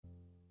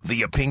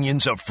The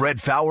opinions of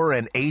Fred Fowler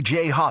and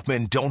A.J.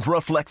 Hoffman don't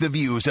reflect the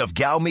views of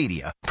Gal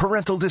Media.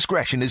 Parental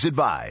discretion is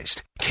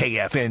advised.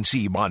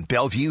 KFNC Mont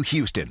Bellevue,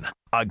 Houston,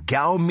 a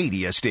Gal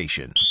Media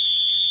station.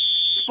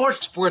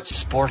 Sports.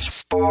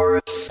 So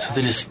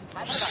they just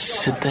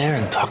sit there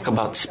and talk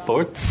about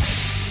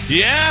sports?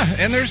 Yeah,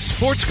 and there's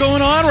sports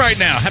going on right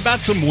now. How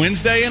about some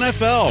Wednesday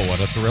NFL? What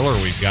a thriller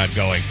we've got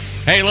going.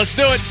 Hey, let's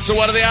do it. So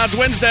what are the odds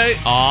Wednesday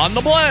on the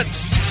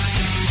Blitz?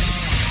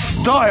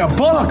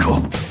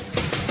 Diabolical.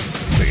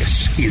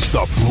 This is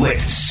The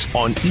Blitz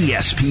on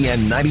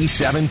ESPN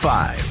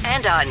 97.5.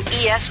 And on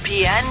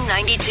ESPN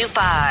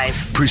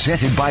 92.5.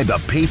 Presented by the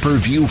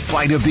pay-per-view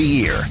fight of the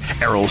year.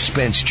 Errol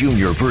Spence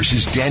Jr.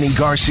 versus Danny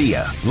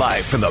Garcia.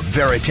 Live from the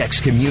Veritex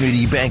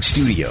Community Bank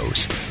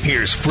Studios.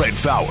 Here's Fred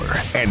Fowler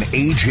and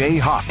A.J.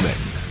 Hoffman.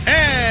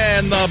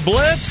 And the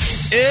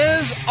Blitz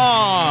is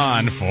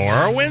on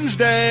for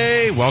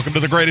Wednesday. Welcome to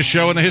the greatest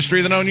show in the history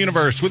of the known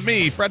universe with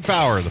me, Fred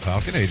Fowler, the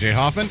Falcon, A.J.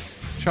 Hoffman,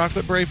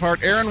 Chocolate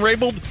Braveheart, Aaron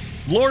Rabel,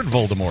 Lord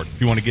Voldemort. If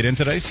you want to get in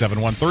today,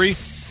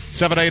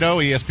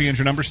 713-780-ESPN's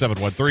your number,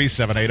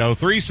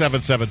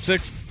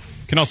 713-780-3776.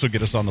 You can also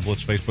get us on the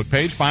Blitz Facebook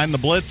page. Find the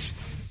Blitz,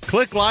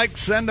 click like,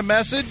 send a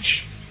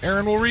message.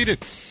 Aaron will read it.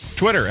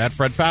 Twitter, at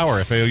Fred Fowler,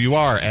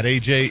 F-A-O-U-R, at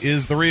AJ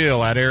is the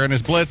real, at Aaron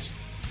is Blitz,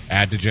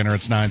 at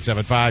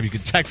Degenerates975. You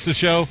can text the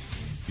show.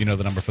 You know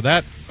the number for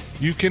that.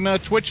 You can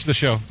Twitch the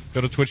show.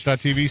 Go to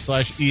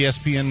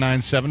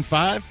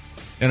twitch.tv/ESPN975.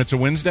 And it's a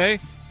Wednesday.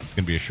 It's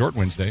going to be a short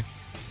Wednesday,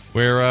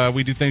 where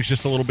we do things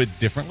just a little bit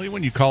differently.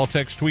 When you call,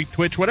 text, tweet,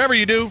 Twitch, whatever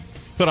you do,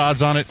 put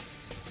odds on it.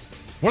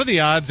 What are the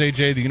odds,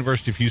 AJ, the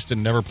University of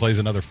Houston never plays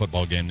another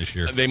football game this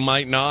year? They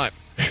might not.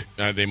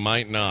 They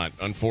might not.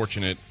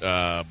 Unfortunate.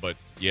 But,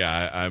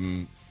 yeah,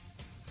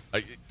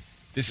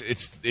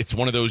 it's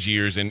one of those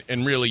years,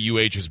 and really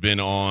UH has been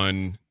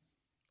on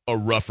a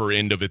rougher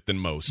end of it than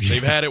most.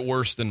 They've had it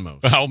worse than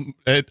most. Well,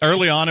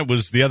 early on it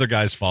was the other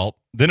guy's fault.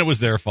 Then it was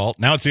their fault.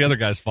 Now it's the other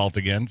guy's fault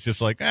again. It's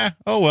just like,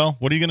 oh well,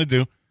 what are you going to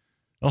do?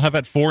 They'll have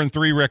that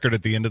 4-3 record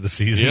at the end of the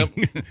season.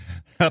 Yep.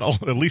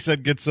 At least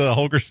that gets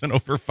Holgerson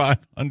over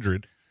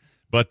 500.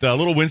 But a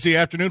little Wednesday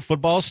afternoon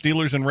football.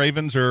 Steelers and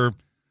Ravens are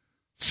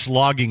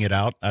slogging it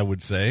out, I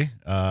would say.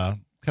 Kind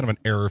of an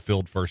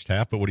error-filled first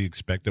half, but what do you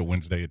expect a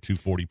Wednesday at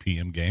 2:40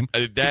 p.m. game?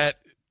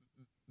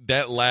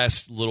 That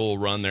last little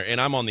run there, and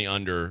I'm on the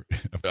under.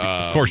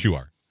 Of course you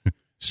are.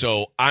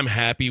 So I'm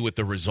happy with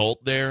the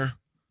result there,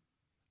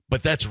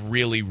 but that's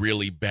really,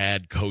 really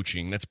bad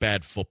coaching. That's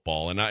bad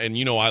football, and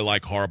I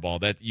like Harbaugh.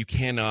 That you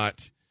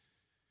cannot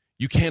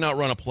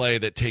run a play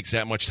that takes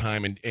that much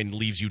time and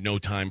leaves you no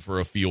time for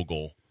a field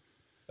goal.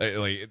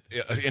 Like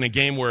in a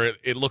game where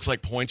it looks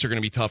like points are going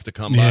to be tough to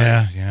come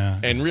by. Yeah.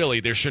 And really,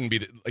 there shouldn't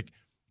be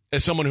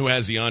as someone who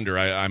has the under,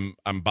 I'm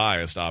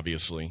biased,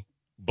 obviously,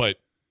 but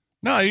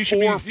no, you should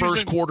four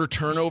first quarter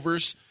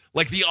turnovers.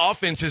 Like the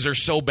offenses are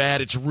so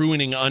bad, it's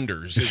ruining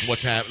unders. Is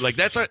what's happening. Like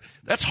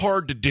that's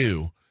hard to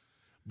do,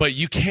 but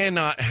you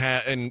cannot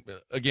have. And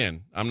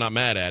again, I'm not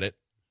mad at it.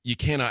 You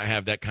cannot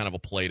have that kind of a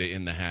play to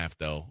end the half,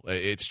 though.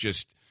 It's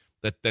just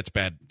that's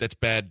bad. That's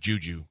bad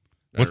juju.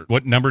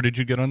 What number did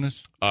you get on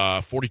this?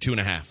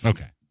 42.5.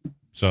 Okay,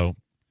 so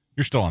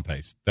you're still on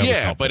pace.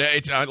 Yeah, but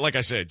it's like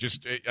I said.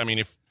 Just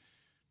if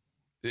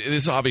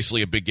this is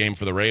obviously a big game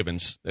for the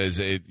Ravens, as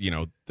they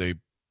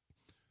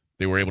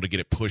were able to get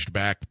it pushed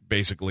back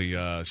basically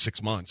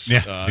 6 months.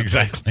 Yeah,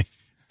 exactly.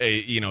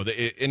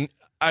 And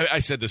I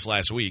said this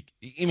last week.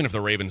 Even if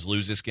the Ravens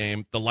lose this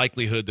game, the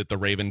likelihood that the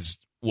Ravens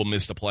will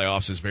miss the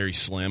playoffs is very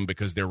slim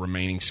because their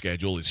remaining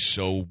schedule is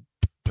so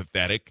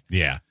pathetic.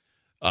 Yeah.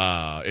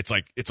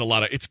 It's a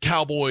lot of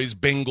Cowboys,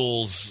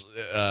 Bengals.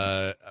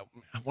 I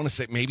want to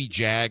say maybe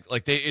Jag.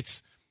 Like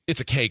it's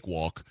a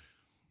cakewalk,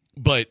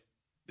 but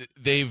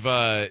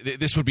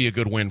this would be a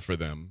good win for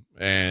them.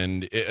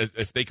 And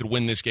if they could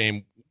win this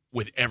game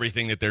with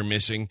everything that they're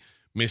missing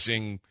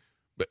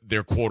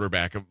their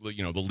quarterback,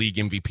 the league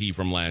MVP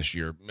from last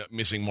year,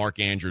 missing Mark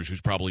Andrews,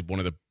 who's probably one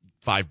of the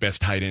 5 best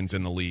tight ends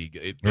in the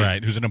league.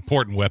 Right, who's an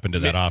important weapon to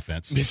that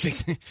offense.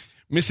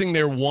 Missing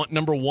their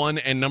number 1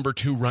 and number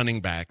 2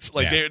 running backs.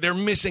 Like they're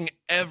missing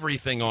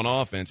everything on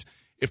offense.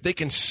 If they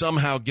can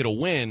somehow get a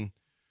win,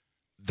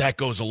 that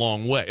goes a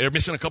long way. They're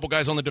missing a couple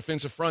guys on the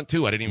defensive front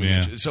too. I didn't even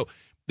mention. So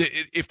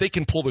if they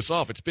can pull this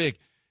off, it's big.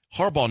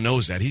 Harbaugh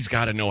knows that. He's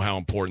got to know how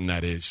important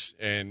that is.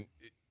 And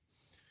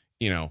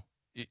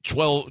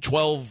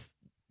 12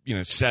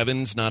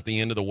 7's not the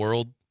end of the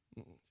world.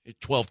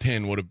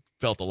 12-10 would have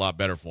felt a lot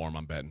better for him,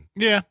 I'm betting.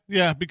 Yeah,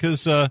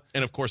 because and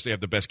of course they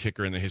have the best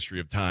kicker in the history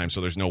of time,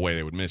 so there's no way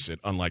they would miss it,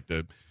 unlike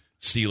the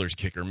Steelers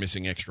kicker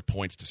missing extra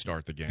points to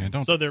start the game.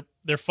 So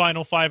their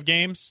final 5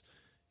 games: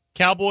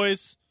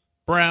 Cowboys,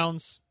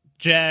 Browns,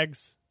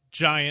 Jags,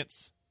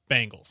 Giants,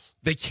 Bengals.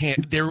 They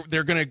can't.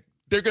 They're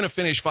gonna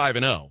finish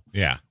 5-0.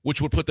 Yeah,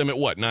 which would put them at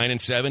what,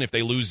 9-7 if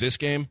they lose this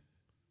game.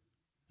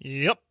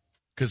 Yep.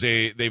 Because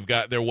they've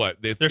got they're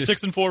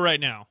 6-4 right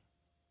now.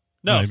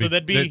 No, so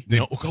that'd be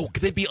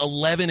they'd be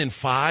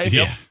 11-5.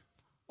 Yeah.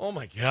 Oh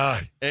my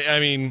God! I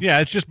mean, yeah,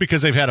 it's just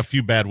because they've had a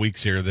few bad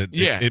weeks here that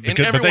and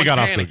but they got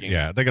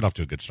panicking. they got off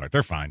to a good start.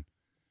 They're fine.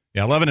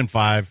 Yeah,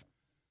 11-5.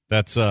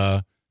 That's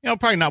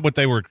probably not what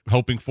they were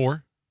hoping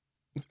for.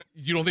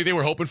 You don't think they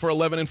were hoping for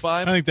 11-5?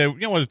 I think they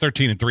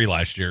 13-3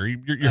 last year.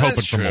 You're That's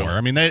hoping for true. more.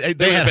 I mean, they were had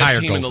the higher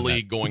best team goals in the than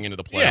league that. going into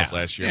the playoffs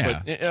last year.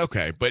 Yeah. But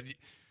okay, but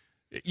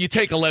you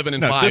take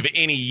 11-5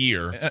 any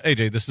year.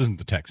 AJ, this isn't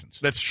the Texans.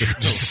 That's true.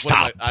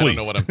 Stop, I don't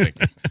know what I'm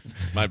thinking.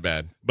 My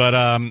bad. But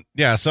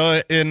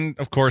so and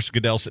of course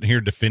Goodell sitting here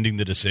defending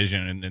the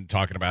decision and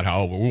talking about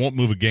how we won't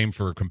move a game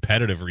for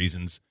competitive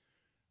reasons.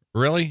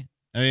 Really?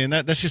 I mean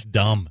that's just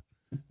dumb.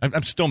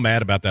 I'm still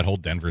mad about that whole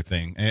Denver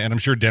thing, and I'm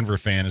sure Denver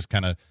fan is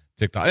kind of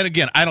ticked off. And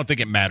again, I don't think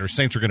it matters.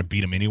 Saints are going to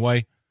beat them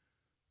anyway.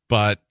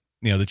 But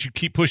that you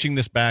keep pushing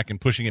this back and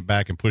pushing it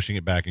back and pushing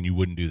it back, and you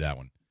wouldn't do that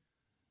one.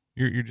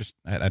 You're just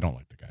I don't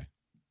like the guy.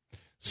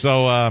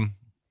 So a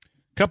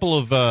couple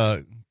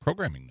of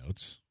programming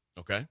notes.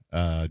 Okay.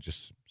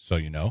 Just so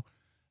you know,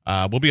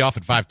 we'll be off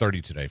at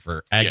 5:30 today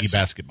for Aggie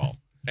basketball.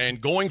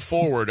 And going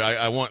forward,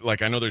 I want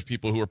I know there's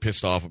people who are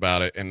pissed off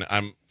about it, and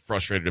I'm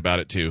frustrated about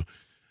it too.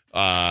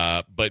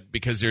 But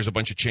because there's a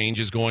bunch of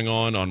changes going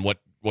on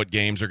what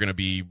games are going to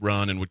be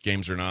run and what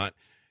games are not,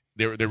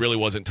 there really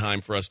wasn't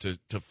time for us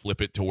to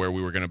flip it to where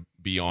we were going to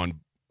be on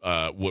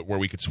where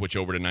we could switch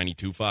over to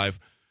 92.5.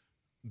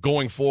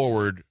 Going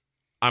forward,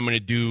 I'm going to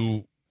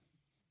do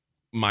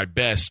my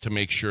best to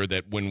make sure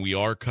that when we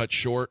are cut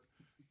short,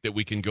 that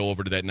we can go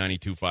over to that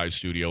 92.5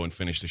 studio and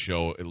finish the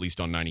show at least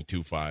on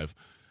 92.5.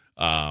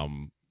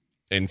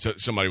 And so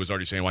somebody was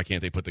already saying, why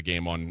can't they put the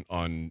game on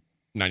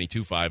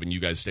 92.5 and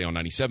you guys stay on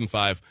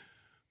 97.5?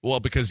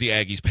 Well, because the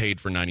Aggies paid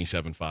for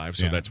 97.5,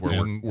 so that's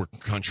where we're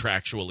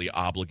contractually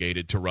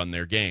obligated to run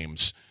their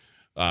games.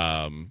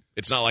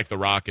 It's not like the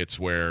Rockets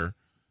where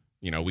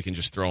we can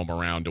just throw them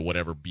around to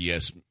whatever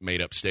BS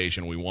made-up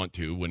station we want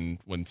to when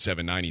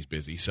 790's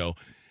busy. So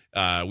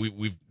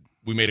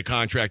we made a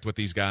contract with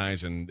these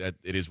guys, and that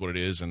it is what it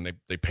is, and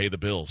they pay the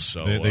bills.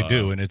 So they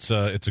do, and it's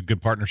a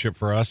good partnership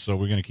for us. So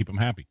we're going to keep them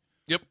happy.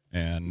 Yep.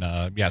 And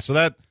so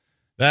that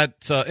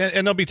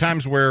and there'll be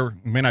times where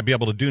we may not be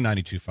able to do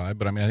 92.5,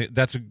 but I mean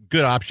that's a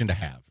good option to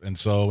have. And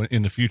so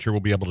in the future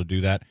we'll be able to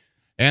do that.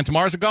 And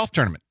tomorrow's a golf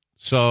tournament.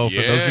 So for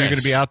those of you who are going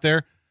to be out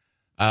there,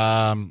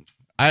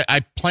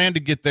 I plan to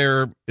get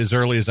there as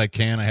early as I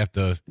can. I have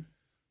to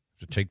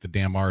take the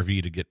damn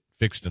RV to get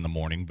fixed in the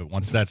morning, but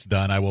once that's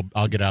done,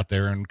 I'll get out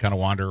there and kind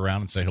of wander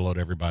around and say hello to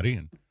everybody.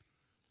 And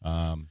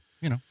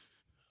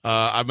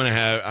I'm gonna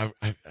have.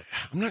 I'm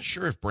not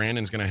sure if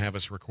Brandon's gonna have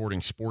us recording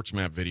sports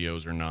map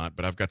videos or not,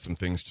 but I've got some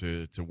things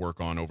to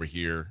work on over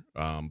here.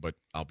 But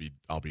I'll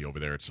be over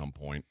there at some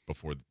point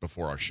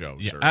before our show.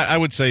 Yeah, I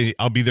would say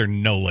I'll be there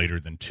no later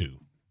than 2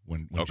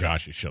 when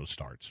Josh's show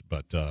starts.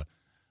 But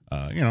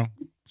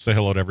say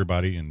hello to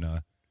everybody,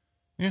 and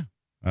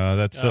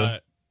that's.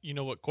 You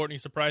know what Courtney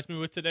surprised me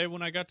with today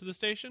when I got to the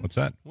station? What's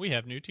that? We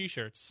have new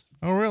T-shirts.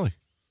 Oh, really?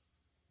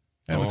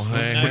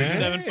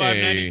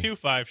 97.5,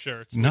 92.5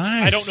 shirts.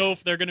 Nice. I don't know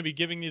if they're going to be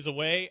giving these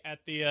away at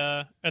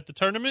the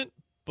tournament,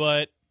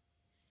 but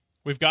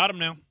we've got them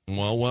now.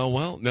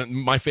 Well.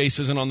 My face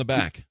isn't on the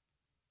back.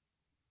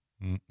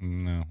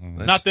 No,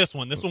 not this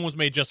one. This one was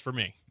made just for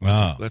me.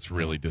 That's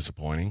really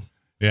disappointing.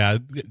 Yeah,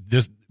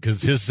 this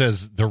because his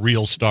says the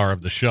real star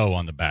of the show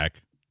on the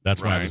back.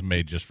 That's why it was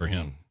made just for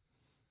him.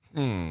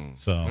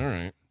 So all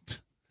right.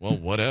 Well,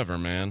 whatever,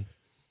 man.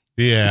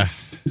 Yeah.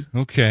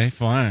 Okay.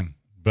 Fine.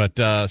 But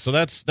so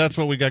that's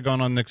what we got going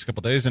on the next couple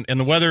of days, and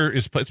the weather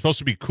is supposed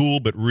to be cool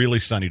but really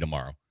sunny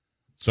tomorrow.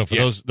 So for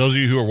those of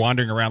you who are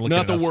wandering around looking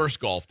not at the worst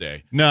golf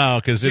day. No,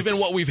 because given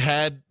what we've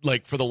had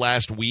for the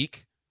last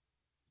week,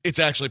 it's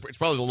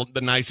probably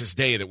the nicest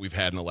day that we've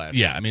had in the last.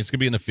 Yeah, week. I mean it's gonna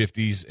be in the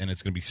 50s and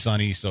it's gonna be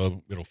sunny,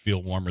 so it'll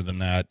feel warmer than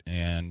that,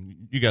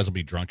 and you guys will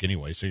be drunk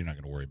anyway, so you're not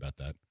gonna worry about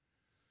that.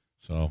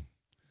 So,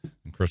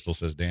 and Crystal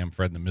says, "Damn,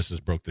 Fred and the missus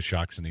broke the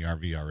shocks in the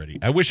RV already."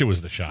 I wish it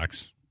was the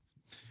shocks.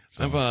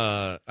 So.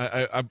 I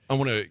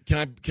want to.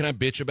 Can I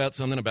bitch about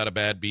something about a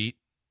bad beat?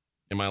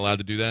 Am I allowed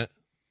to do that?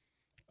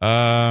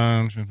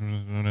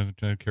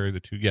 Carry the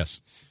 2.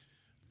 Yes.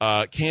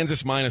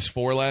 Kansas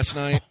 -4 last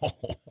night.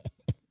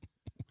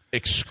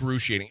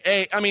 Excruciating.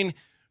 Hey, I mean,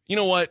 you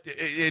know what?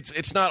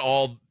 It's not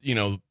all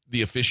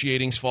the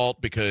officiating's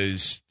fault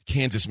because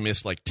Kansas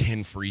missed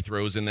 10 free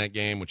throws in that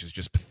game, which is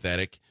just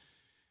pathetic.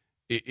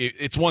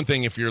 It's one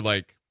thing if you're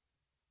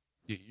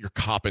you're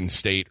Coppin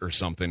State or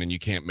something and you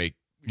can't make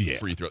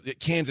free throws.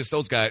 Kansas,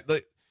 those guys,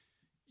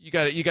 you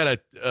got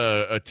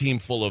a team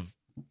full of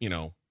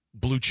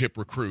blue chip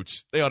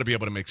recruits. They ought to be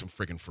able to make some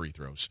freaking free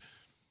throws.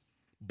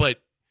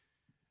 But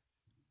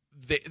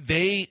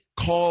they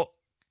call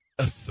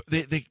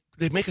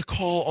they make a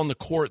call on the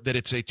court that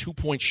it's a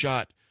 2-point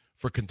shot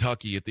for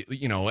Kentucky at the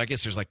I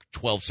guess there's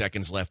 12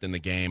 seconds left in the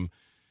game,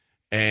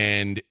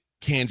 and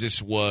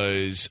Kansas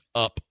was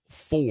up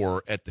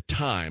 4 at the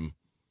time,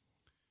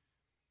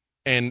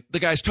 and the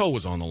guy's toe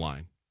was on the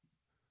line.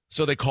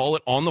 So they call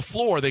it on the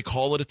floor. They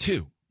call it a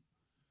 2.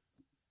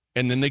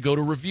 And then they go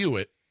to review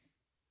it.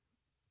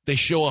 They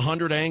show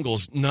 100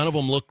 angles. None of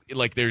them look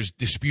like there's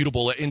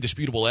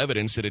indisputable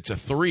evidence that it's a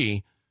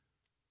 3.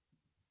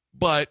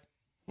 But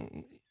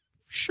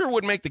sure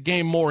would make the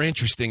game more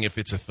interesting if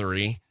it's a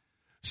 3.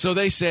 So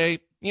they say,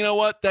 you know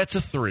what? That's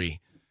a 3.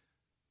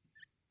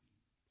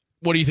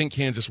 What do you think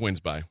Kansas wins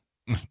by?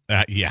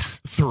 Yeah.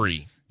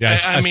 3. Yeah,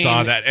 I mean,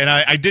 saw that. And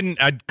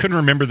I couldn't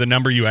remember the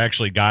number you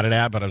actually got it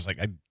at, but I was like,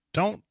 I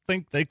don't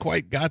think they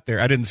quite got there.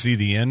 I didn't see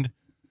the end.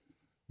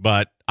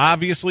 But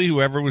obviously,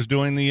 whoever was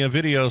doing the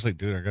videos, like,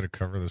 dude, I got to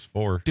cover this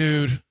 4.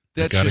 Dude,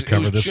 that's got to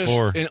cover this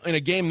 4. In a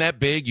game that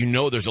big,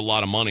 there's a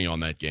lot of money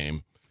on that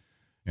game.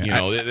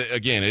 Yeah,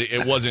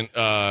 It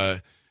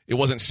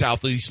wasn't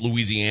Southeast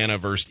Louisiana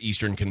versus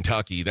Eastern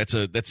Kentucky. That's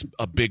a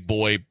big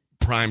boy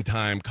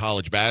primetime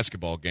college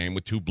basketball game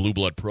with 2 blue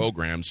blood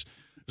programs.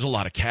 There's a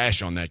lot of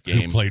cash on that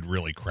game. Who played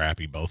really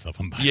crappy, both of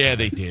them. Yeah,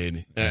 they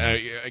did.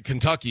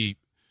 Kentucky,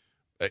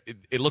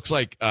 it looks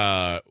like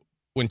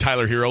when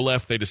Tyler Hero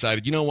left, they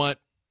decided, you know what?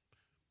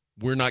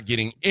 We're not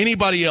getting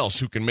anybody else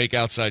who can make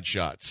outside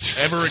shots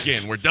ever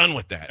again. We're done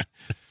with that.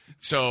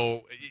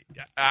 So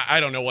I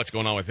don't know what's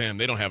going on with them.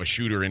 They don't have a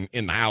shooter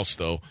in the house,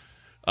 though.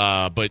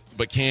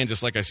 But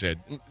Kansas, like I said,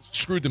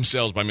 screwed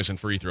themselves by missing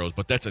free throws.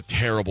 But that's a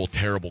terrible,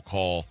 terrible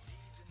call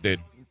that,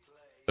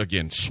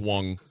 again,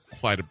 swung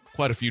quite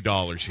a few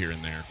dollars here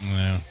and there.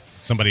 Yeah.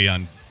 Somebody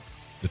on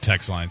the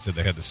text line said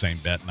they had the same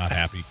bet. Not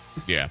happy.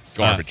 Yeah,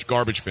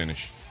 garbage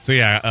finish. So,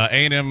 yeah,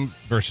 A&M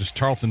versus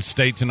Tarleton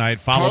State tonight.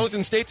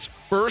 Tarleton State's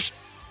first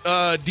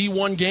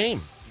D1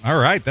 game. All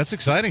right, that's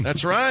exciting.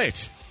 That's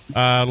right.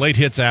 Late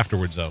hits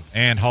afterwards, though,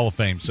 and Hall of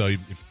Fame. So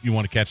if you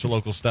want to catch the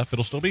local stuff,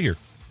 it'll still be here.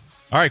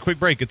 All right, quick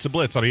break. It's a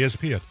Blitz on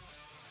ESPN.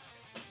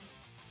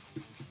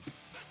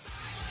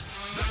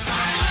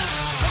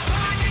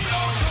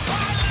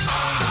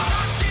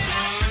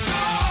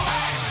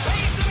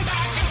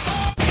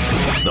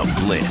 The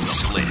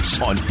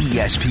Blitz on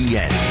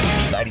ESPN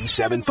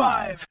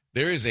 97.5.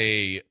 There is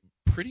a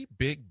pretty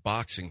big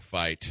boxing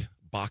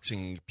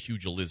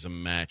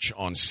pugilism match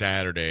on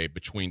Saturday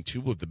between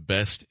 2 of the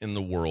best in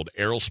the world,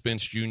 Errol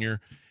Spence Jr.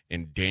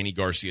 and Danny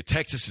Garcia.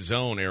 Texas's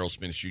own Errol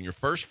Spence Jr.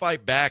 First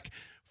fight back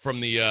from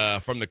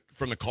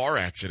the car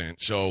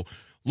accident. So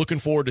looking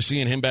forward to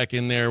seeing him back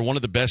in there. One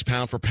of the best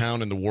pound for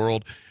pound in the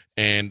world.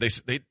 And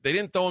they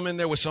didn't throw him in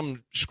there with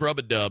some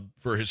scrub-a-dub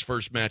for his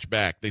first match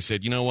back. They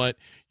said, you know what?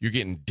 You're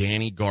getting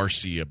Danny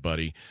Garcia,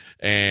 buddy.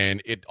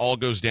 And it all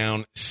goes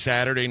down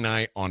Saturday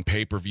night on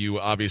pay-per-view.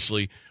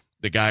 Obviously,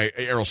 the guy,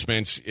 Errol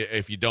Spence,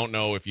 if you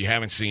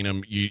haven't seen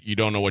him, you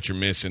don't know what you're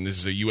missing. This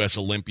is a U.S.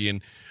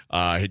 Olympian.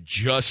 Had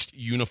just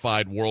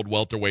unified world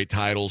welterweight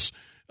titles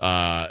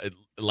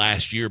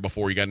last year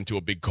before he got into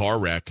a big car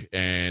wreck.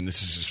 And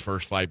this is his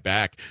first fight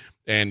back.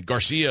 And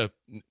Garcia,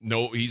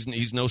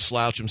 he's no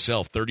slouch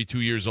himself.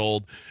 32 years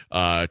old,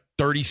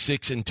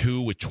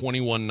 36-2 with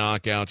 21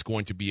 knockouts.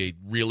 Going to be a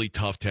really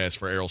tough test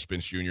for Errol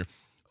Spence Jr.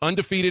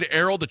 Undefeated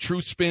Errol, the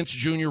Truth Spence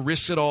Jr.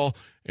 risks it all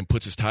and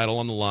puts his title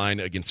on the line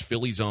against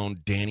Philly's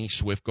own Danny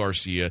Swift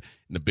Garcia in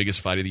the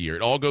biggest fight of the year.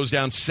 It all goes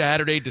down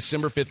Saturday,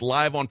 December 5th,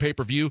 live on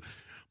pay-per-view.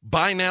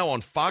 Buy now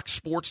on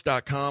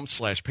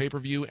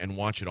foxsports.com/pay-per-view and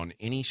watch it on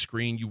any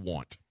screen you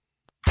want.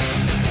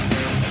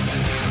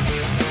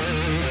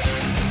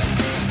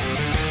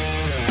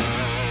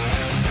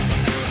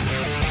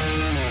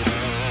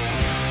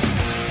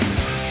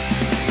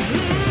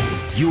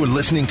 You are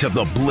listening to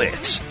The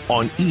Blitz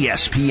on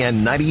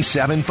ESPN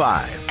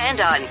 97.5.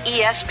 And on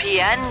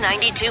ESPN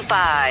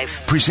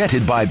 92.5.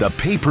 Presented by the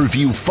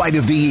pay-per-view fight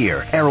of the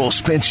year, Errol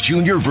Spence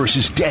Jr.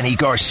 versus Danny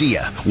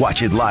Garcia.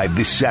 Watch it live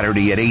this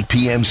Saturday at 8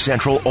 p.m.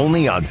 Central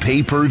only on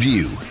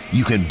pay-per-view.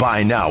 You can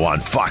buy now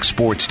on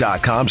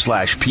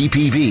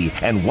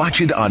foxsports.com/PPV and watch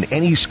it on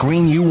any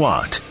screen you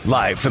want.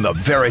 Live from the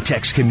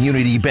Veritex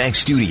Community Bank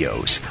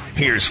Studios,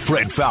 here's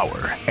Fred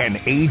Fowler and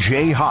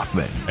A.J.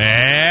 Hoffman.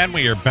 And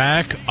we are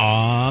back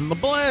on the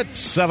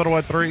Blitz.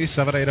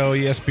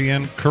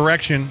 713-780-ESPN.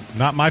 Correction,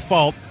 not my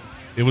fault.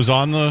 It was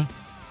on the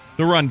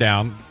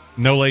rundown.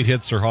 No late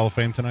hits or Hall of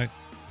Fame tonight.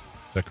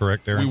 Is that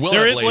correct, Aaron?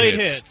 There is late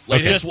hits.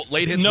 Late hits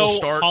will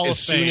start Hall as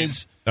soon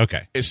as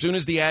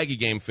the Aggie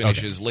game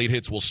finishes. Okay. Late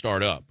hits will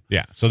start up.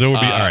 Yeah, so there will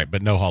be all right,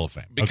 but no Hall of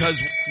Fame because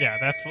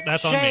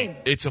that's on me.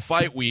 It's a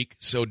fight week,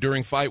 so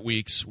during fight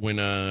weeks when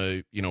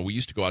we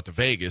used to go out to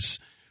Vegas,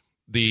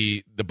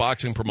 the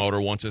boxing promoter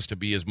wants us to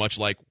be as much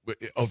like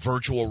a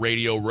virtual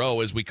Radio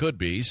Row as we could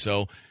be.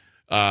 So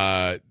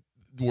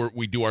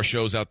we do our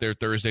shows out there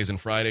Thursdays and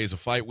Fridays of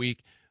fight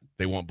week.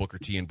 They want Booker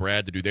T and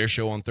Brad to do their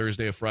show on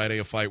Thursday or Friday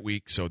of fight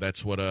week, so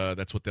that's what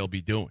they'll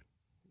be doing.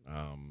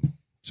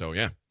 So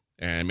yeah,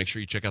 and make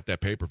sure you check out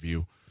that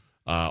pay-per-view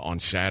on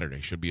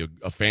Saturday. Should be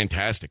a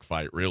fantastic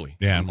fight, really.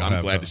 Yeah,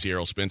 I'm glad to see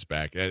Errol Spence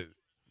back.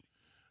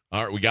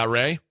 All right, we got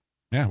Ray.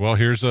 Yeah, well,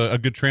 here's a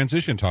good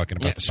transition talking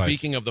about the fight.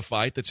 Speaking of the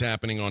fight that's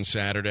happening on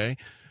Saturday,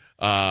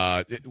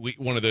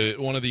 one of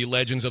the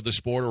legends of the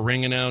sport, a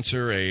ring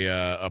announcer,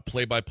 a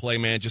play-by-play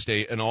man, just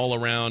an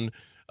all-around.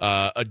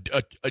 A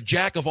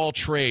jack of all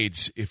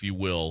trades, if you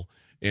will,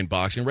 in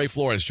boxing. Ray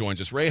Flores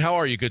joins us. Ray, how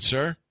are you, good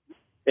sir?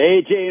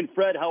 AJ and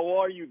Fred, how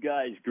are you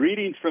guys?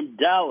 Greetings from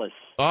Dallas.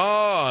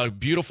 Oh,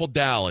 beautiful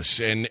Dallas.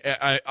 And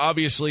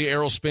obviously,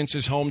 Errol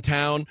Spence's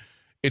hometown.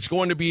 It's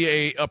going to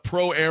be a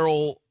pro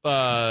Errol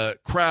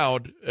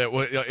crowd.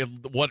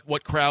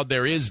 What crowd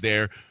there is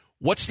there?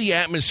 What's the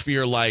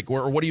atmosphere like,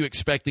 or what are you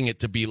expecting it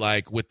to be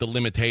like with the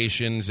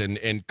limitations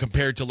and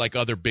compared to like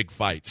other big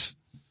fights?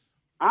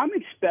 I'm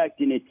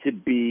expecting it to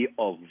be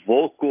a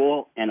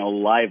vocal and a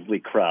lively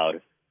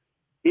crowd.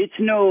 It's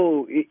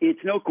no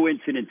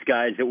coincidence,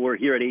 guys, that we're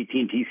here at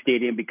AT&T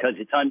Stadium because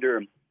it's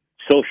under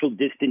social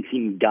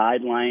distancing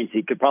guidelines.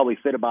 It could probably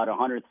fit about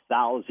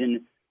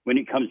 100,000 when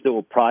it comes to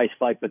a prize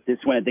fight, but this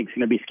one I think is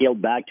going to be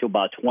scaled back to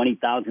about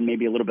 20,000,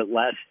 maybe a little bit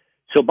less.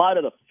 So about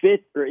a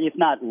fifth, or if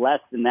not less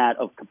than that,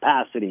 of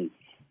capacity.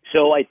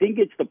 So I think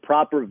it's the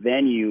proper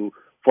venue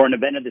for an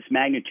event of this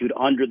magnitude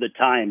under the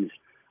times.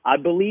 I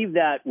believe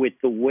that with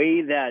the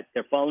way that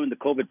they're following the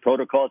COVID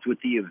protocols with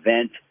the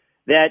event,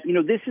 that,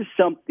 this is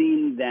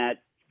something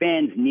that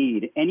fans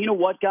need. And you know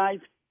what, guys?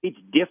 It's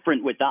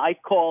different. I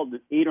called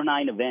 8 or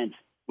 9 events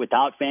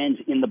without fans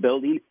in the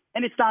building,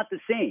 and it's not the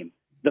same.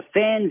 The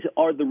fans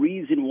are the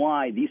reason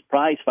why these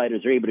prize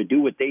fighters are able to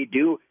do what they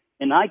do,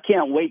 and I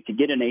can't wait to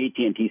get into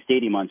AT&T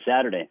Stadium on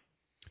Saturday.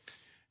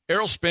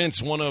 Errol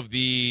Spence, one of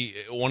the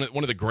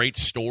great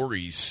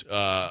stories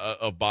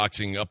of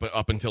boxing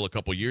up until a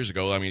couple years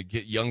ago. I mean, a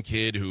young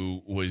kid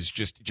who was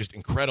just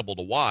incredible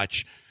to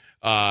watch,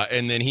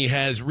 and then he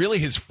has really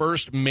his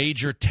first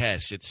major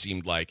test. It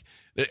seemed like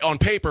on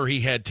paper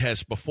he had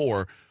tests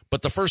before,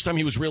 but the first time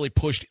he was really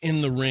pushed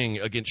in the ring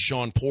against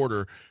Sean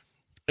Porter,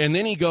 and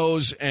then he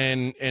goes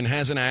and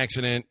has an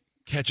accident,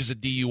 catches a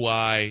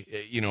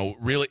DUI.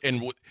 Really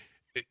and.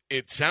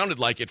 It sounded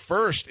like at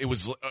first it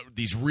was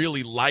these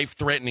really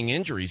life-threatening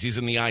injuries. He's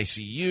in the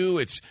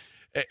ICU.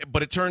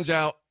 But it turns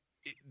out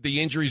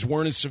the injuries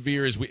weren't as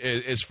severe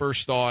as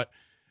first thought.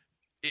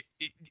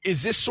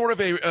 Is this sort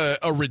of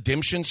a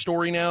redemption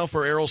story now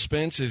for Errol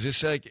Spence? Is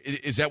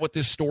that what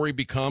this story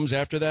becomes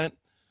after that?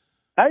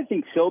 I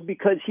think so,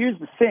 because here's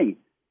the thing: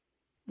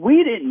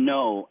 we didn't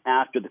know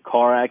after the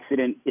car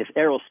accident if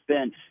Errol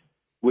Spence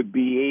would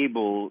be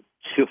able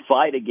to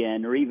fight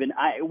again, or even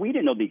we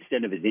didn't know the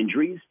extent of his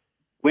injuries.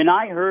 When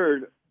I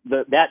heard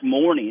that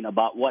morning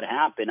about what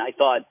happened, I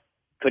thought,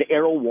 could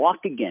Errol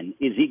walk again?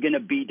 Does he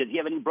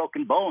have any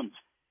broken bones?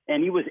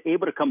 And he was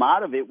able to come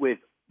out of it with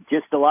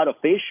just a lot of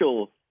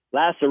facial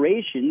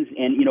lacerations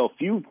and, a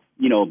few,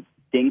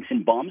 dinks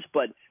and bumps,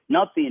 but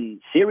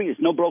nothing serious,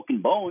 no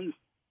broken bones.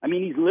 I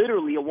mean, he's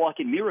literally a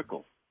walking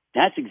miracle.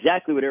 That's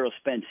exactly what Errol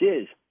Spence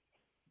is.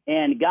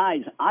 And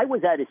guys, I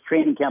was at his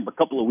training camp a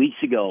couple of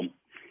weeks ago,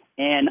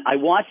 and I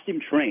watched him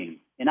train.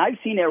 And I've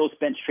seen Errol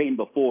Spence train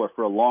before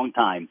for a long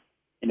time,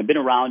 and I've been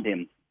around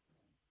him.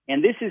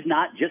 And this is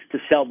not just to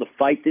sell the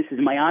fight. This is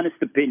my honest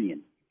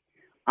opinion.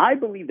 I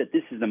believe that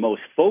this is the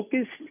most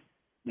focused,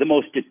 the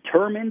most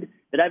determined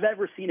that I've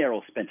ever seen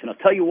Errol Spence. And I'll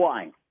tell you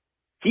why.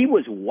 He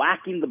was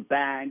whacking the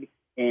bag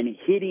and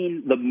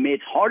hitting the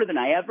mitts harder than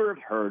I ever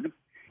have heard.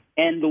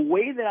 And the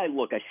way that I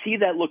see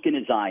that look in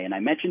his eye. And I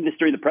mentioned this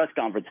during the press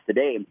conference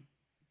today,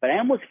 but I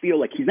almost feel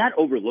like he's not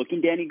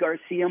overlooking Danny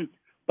Garcia,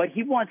 but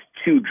he wants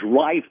to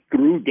drive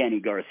through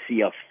Danny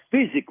Garcia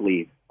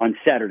physically on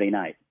Saturday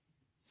night.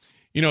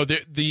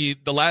 The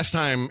last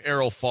time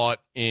Errol fought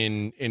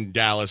in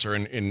Dallas or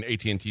in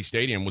AT&T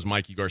Stadium was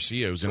Mikey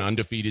Garcia. He was an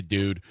undefeated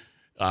dude.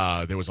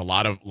 There was a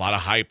lot of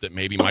hype that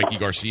maybe Mikey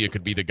Garcia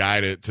could be the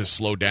guy to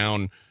slow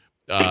down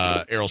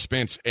Errol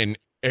Spence. And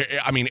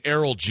I mean,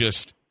 Errol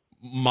just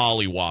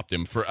mollywopped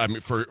him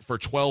for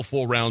 12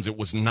 full rounds. It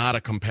was not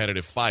a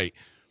competitive fight.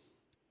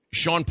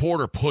 Sean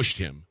Porter pushed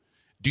him.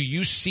 Do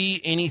you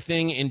see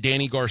anything in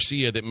Danny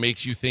Garcia that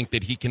makes you think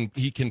that he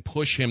can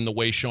push him the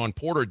way Sean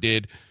Porter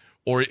did,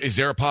 or is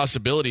there a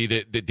possibility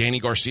that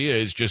Danny Garcia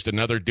is just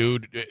another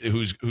dude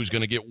who's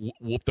going to get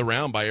whooped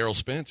around by Errol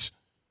Spence?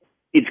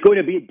 It's going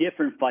to be a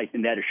different fight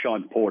than that of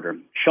Sean Porter.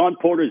 Sean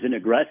Porter is an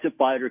aggressive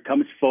fighter,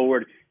 comes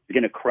forward, he's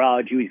going to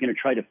crowd you, he's going to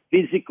try to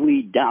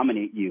physically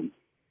dominate you.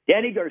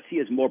 Danny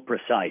Garcia is more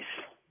precise.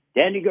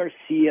 Danny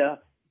Garcia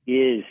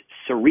is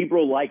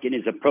cerebral-like in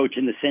his approach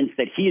in the sense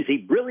that he is a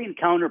brilliant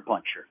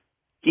counterpuncher.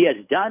 He has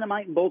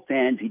dynamite in both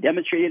hands. He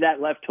demonstrated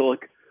that left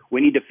hook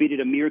when he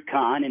defeated Amir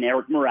Khan and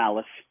Eric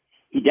Morales.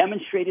 He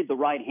demonstrated the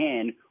right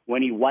hand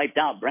when he wiped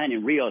out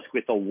Brandon Rios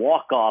with a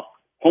walk-off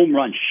home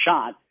run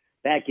shot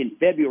back in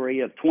February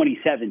of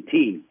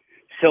 2017.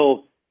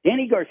 So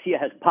Danny Garcia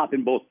has pop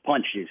in both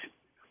punches.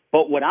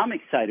 But what I'm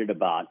excited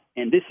about,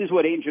 and this is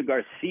what Angel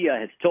Garcia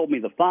has told me,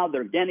 the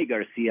father of Danny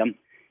Garcia,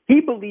 he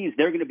believes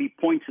there are going to be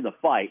points in the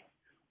fight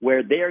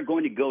where they're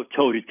going to go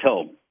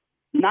toe-to-toe.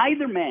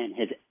 Neither man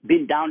has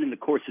been down in the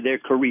course of their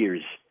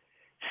careers.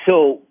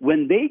 So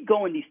when they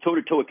go in these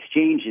toe-to-toe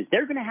exchanges,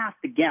 they're going to have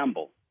to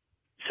gamble.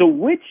 So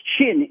which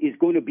chin is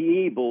going to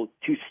be able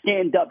to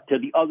stand up to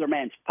the other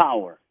man's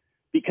power?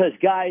 Because,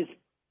 guys,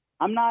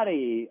 I'm not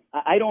a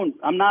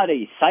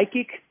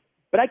psychic,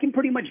 but I can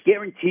pretty much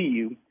guarantee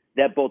you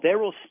that both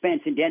Errol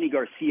Spence and Danny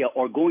Garcia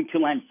are going to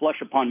land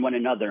flush upon one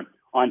another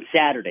on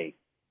Saturday.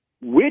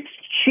 which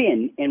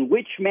chin and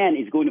which man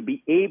is going to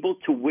be able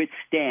to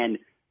withstand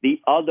the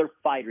other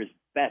fighter's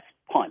best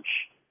punch?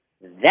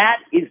 That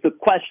is the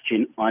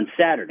question on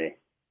Saturday.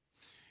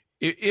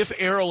 If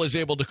Errol is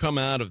able to come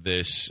out of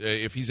this,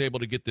 if he's able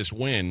to get this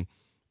win,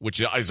 which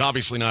is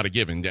obviously not a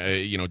given,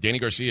 Danny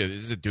Garcia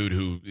is a dude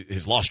who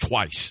has lost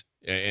twice,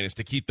 and it's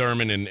to Keith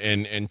Thurman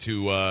and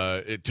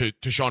to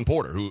Sean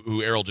Porter,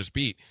 who Errol just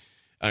beat.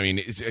 I mean,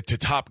 it's to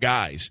top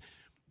guys.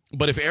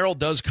 But if Errol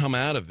does come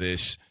out of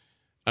this,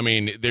 I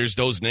mean, there's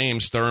those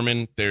names,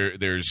 Thurman.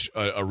 There's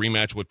a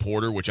rematch with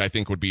Porter, which I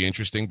think would be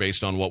interesting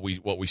based on what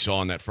we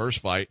saw in that first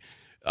fight.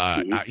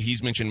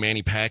 He's mentioned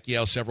Manny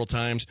Pacquiao several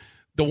times.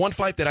 The one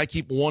fight that I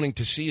keep wanting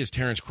to see is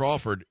Terrence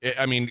Crawford.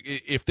 I mean,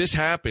 if this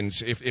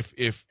happens,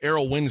 if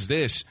Errol wins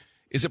this,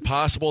 is it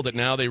possible that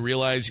now they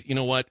realize, you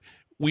know what,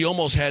 we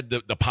almost had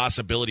the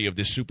possibility of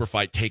this super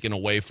fight taken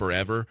away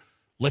forever.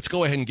 Let's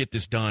go ahead and get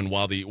this done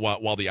while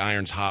the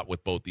iron's hot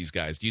with both these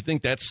guys. Do you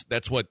think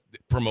that's what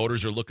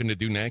promoters are looking to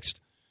do next?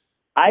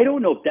 I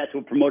don't know if that's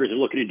what promoters are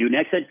looking to do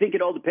next. I think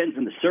it all depends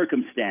on the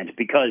circumstance,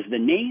 because the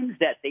names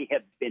that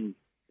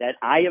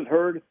I have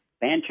heard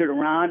bantered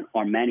around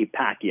are Manny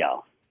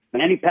Pacquiao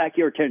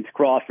or Terrence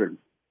Crawford.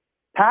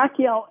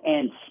 Pacquiao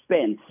and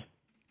Spence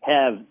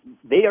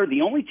they are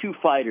the only two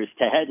fighters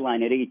to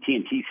headline at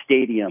AT&T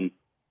Stadium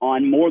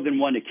on more than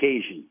one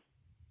occasion.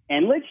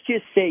 And let's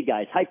just say,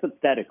 guys,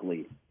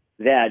 hypothetically,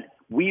 that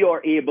we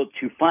are able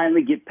to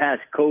finally get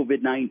past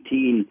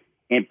COVID-19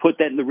 and put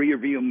that in the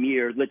rearview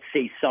mirror, let's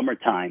say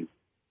summertime,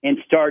 and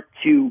start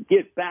to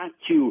get back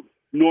to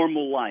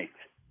normal life.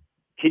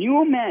 Can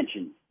you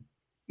imagine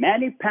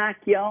Manny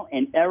Pacquiao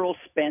and Errol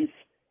Spence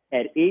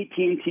at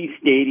AT&T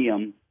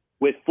Stadium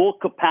with full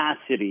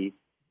capacity?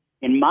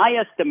 In my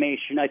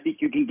estimation, I think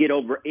you can get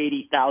over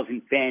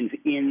 80,000 fans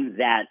in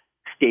that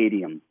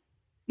stadium.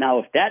 Now,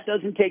 if that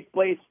doesn't take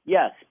place,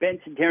 yes,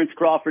 Spence and Terrence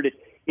Crawford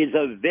is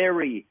a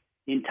very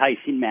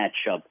enticing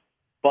matchup.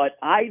 But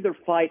either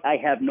fight, I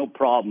have no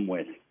problem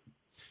with.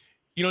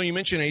 You know, you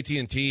mentioned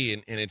AT&T,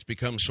 and it's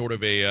become sort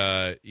of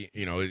a,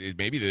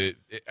 maybe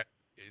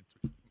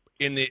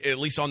in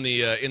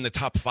the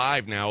top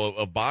five now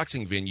of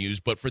boxing venues.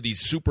 But for these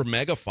super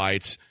mega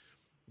fights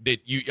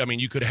that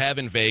you could have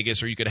in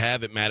Vegas or you could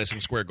have at Madison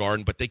Square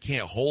Garden, but they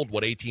can't hold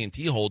what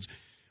AT&T holds.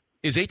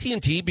 Is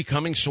AT&T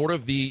becoming sort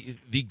of the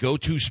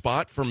go-to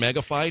spot for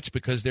mega fights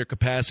because their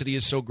capacity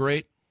is so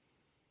great?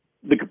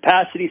 The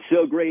capacity is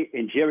so great,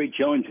 and Jerry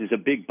Jones is a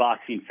big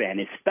boxing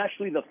fan,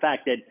 especially the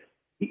fact that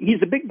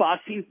he's a big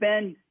boxing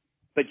fan,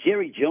 but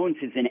Jerry Jones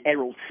is an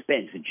Errol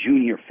Spence, a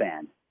junior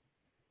fan.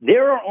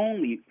 There are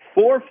only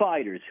 4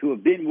 fighters who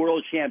have been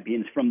world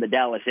champions from the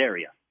Dallas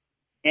area.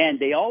 And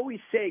they always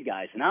say,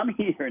 guys, and I'm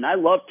here and I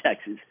love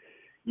Texas,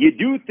 you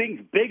do things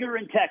bigger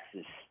in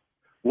Texas.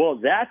 Well,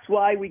 that's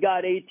why we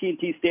got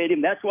AT&T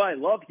Stadium. That's why I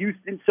love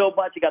Houston so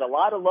much. You got a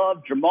lot of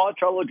love. Jermall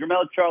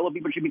Charlo.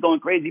 People should be going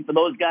crazy for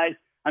those guys.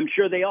 I'm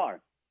sure they are.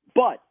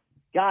 But,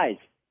 guys,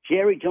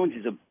 Jerry Jones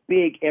is a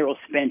big Errol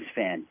Spence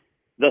fan.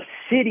 The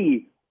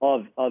city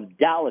of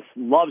Dallas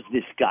loves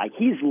this guy.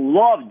 He's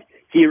loved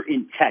here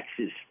in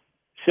Texas.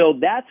 So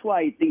that's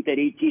why I think that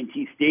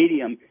AT&T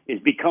Stadium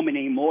is becoming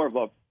a more of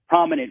a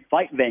prominent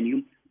fight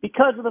venue,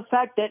 because of the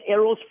fact that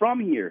Errol's from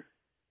here.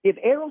 If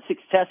Errol's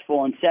successful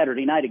on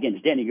Saturday night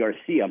against Danny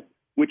Garcia,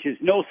 which is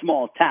no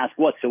small task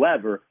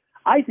whatsoever,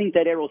 I think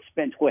that Errol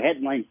Spence will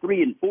headline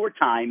 3 and 4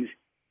 times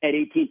at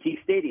AT&T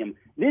Stadium.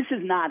 This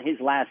is not his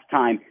last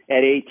time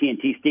at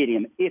AT&T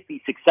Stadium if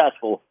he's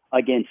successful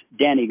against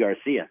Danny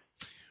Garcia.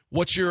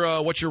 What's your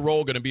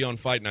role going to be on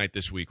Fight Night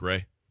this week,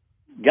 Ray?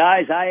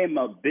 Guys, I am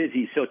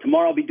busy. So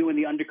tomorrow I'll be doing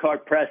the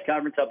undercard press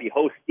conference. I'll be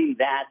hosting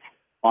that.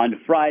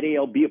 On Friday,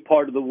 I'll be a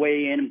part of the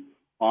weigh-in.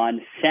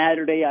 On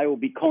Saturday, I will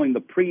be calling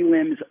the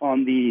prelims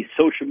on the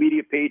social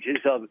media pages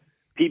of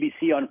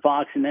PBC on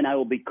Fox, and then I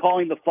will be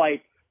calling the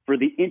fight for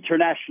the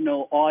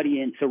international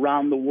audience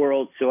around the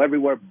world. So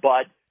everywhere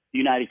but the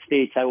United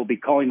States, I will be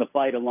calling the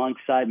fight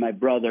alongside my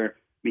brother,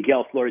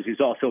 Miguel Flores,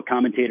 who's also a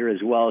commentator as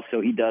well. So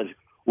he does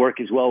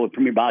work as well with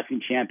Premier Boxing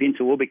Champion.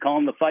 So we'll be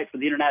calling the fight for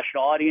the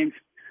international audience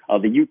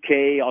of the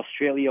UK,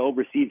 Australia,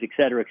 overseas, et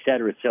cetera, et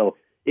cetera. So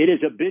it is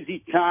a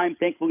busy time.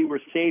 Thankfully, we're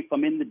safe.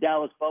 I'm in the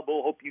Dallas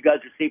bubble. Hope you guys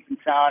are safe and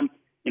sound,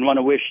 and want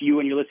to wish you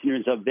and your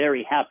listeners a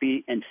very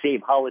happy and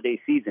safe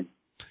holiday season.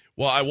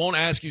 Well, I won't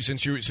ask you,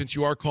 since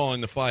you are calling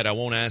the fight, I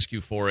won't ask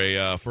you for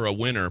a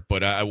winner.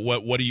 But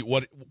what do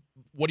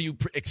you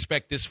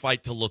expect this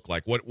fight to look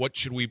like? What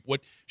should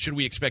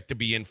we expect to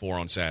be in for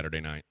on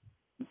Saturday night?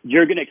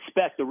 You're going to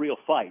expect a real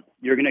fight.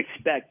 You're going to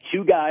expect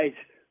two guys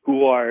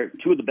who are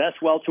two of the best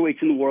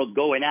welterweights in the world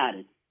going at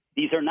it.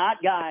 These are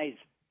not guys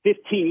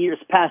 15 years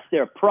past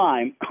their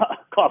prime,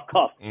 cough,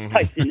 cough,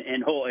 Tyson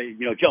and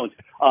Jones.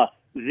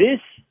 This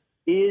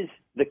is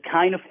the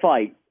kind of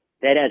fight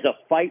that as a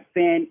fight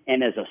fan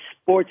and as a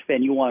sports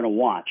fan you want to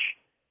watch.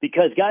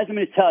 Because, guys, I'm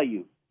going to tell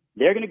you,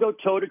 they're going to go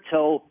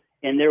toe-to-toe,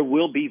 and there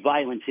will be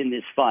violence in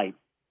this fight.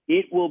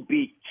 It will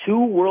be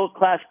two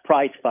world-class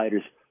prize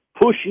fighters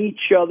pushing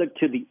each other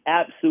to the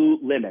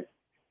absolute limit.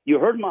 You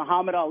heard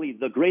Muhammad Ali,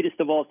 the greatest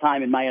of all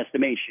time in my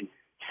estimation,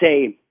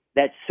 say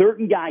that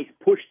certain guys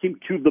pushed him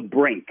to the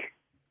brink.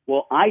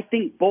 Well, I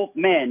think both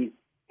men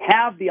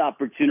have the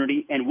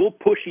opportunity and will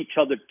push each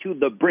other to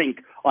the brink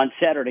on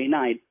Saturday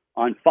night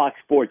on Fox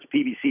Sports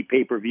PBC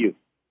pay-per-view.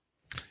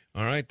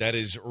 All right, that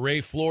is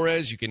Ray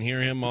Flores. You can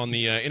hear him on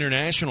the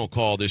international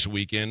call this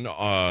weekend,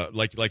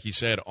 like you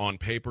said, on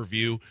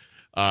pay-per-view.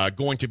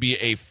 Going to be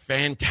a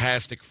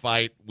fantastic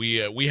fight.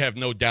 We have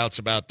no doubts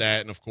about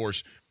that. And, of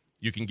course,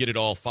 you can get it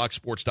all,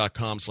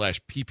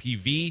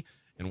 foxsports.com/PPV,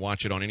 and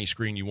watch it on any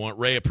screen you want.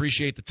 Ray,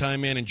 appreciate the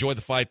time, man. Enjoy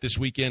the fight this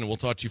weekend, and we'll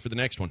talk to you for the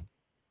next one.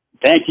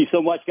 Thank you so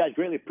much, guys.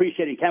 Greatly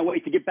appreciate it. Can't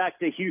wait to get back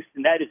to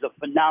Houston. That is a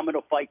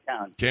phenomenal fight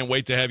town. Can't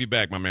wait to have you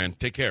back, my man.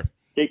 Take care.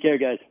 Take care,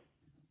 guys.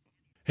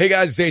 Hey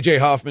guys, it's AJ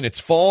Hoffman. It's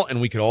fall and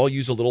we could all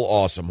use a little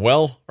awesome.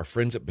 Well, our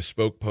friends at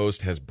Bespoke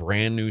Post has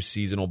brand new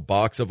seasonal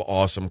Box of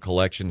Awesome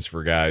collections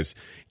for guys,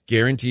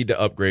 guaranteed to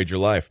upgrade your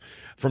life.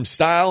 From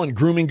style and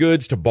grooming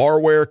goods to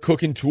barware,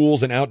 cooking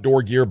tools, and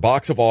outdoor gear,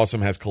 Box of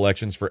Awesome has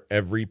collections for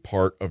every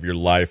part of your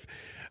life.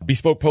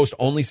 Bespoke Post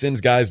only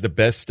sends guys the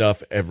best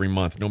stuff every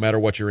month. No matter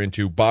what you're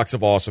into, Box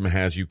of Awesome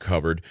has you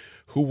covered.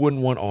 Who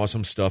wouldn't want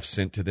awesome stuff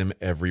sent to them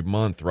every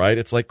month, right?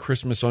 It's like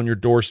Christmas on your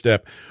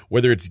doorstep.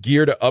 Whether it's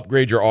gear to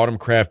upgrade your autumn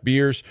craft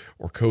beers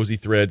or cozy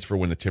threads for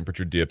when the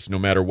temperature dips, no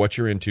matter what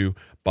you're into,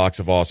 Box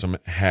of Awesome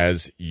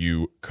has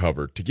you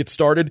covered. To get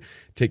started,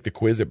 take the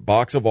quiz at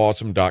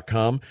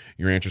boxofawesome.com.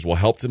 Your answers will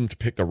help them to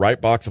pick the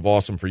right Box of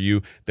Awesome for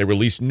you. They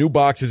release new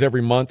boxes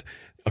every month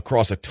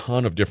across a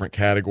ton of different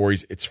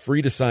categories. It's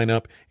free to sign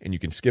up, and you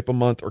can skip a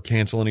month or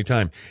cancel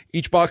anytime.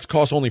 Each box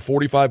costs only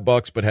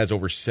 $45, but has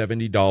over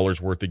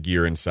 $70 worth of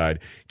gear inside.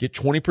 Get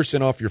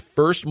 20% off your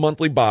first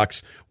monthly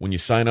box when you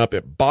sign up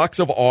at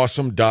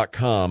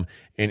boxofawesome.com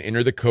and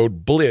enter the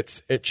code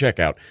BLITZ at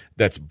checkout.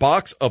 That's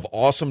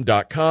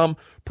boxofawesome.com,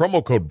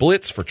 promo code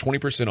BLITZ for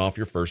 20% off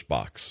your first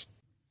box.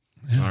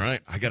 All right,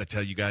 I got to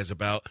tell you guys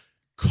about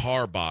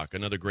Carbach,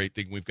 another great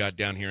thing we've got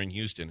down here in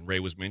Houston. Ray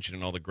was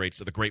mentioning all the greats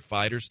of the great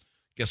fighters.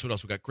 Guess what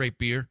else? We got great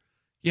beer.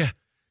 Yeah,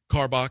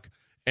 Carbach.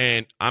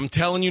 And I'm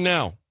telling you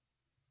now,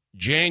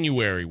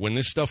 January, when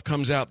this stuff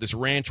comes out, this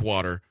ranch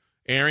water,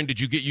 Aaron, did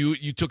you get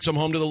you took some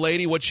home to the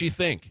lady? What'd she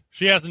think?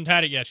 She hasn't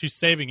had it yet. She's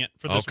saving it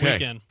for this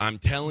weekend. I'm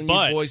telling you,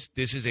 boys,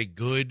 this is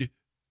it's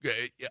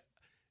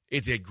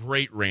a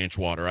great ranch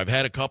water. I've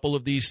had a couple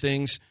of these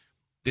things.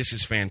 This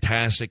is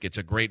fantastic. It's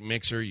a great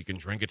mixer. You can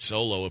drink it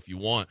solo if you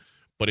want.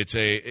 But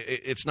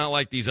it's not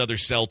like these other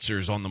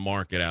seltzers on the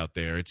market out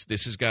there.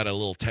 This has got a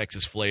little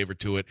Texas flavor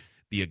to it.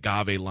 The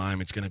agave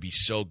lime, it's going to be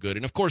so good.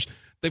 And, of course,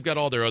 they've got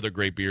all their other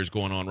great beers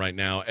going on right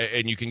now.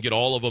 And you can get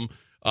all of them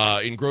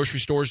in grocery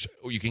stores,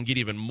 or you can get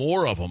even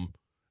more of them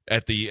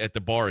at the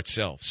bar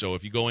itself. So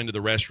if you go into the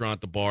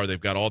restaurant, the bar, they've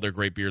got all their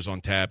great beers on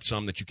tap,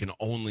 some that you can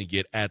only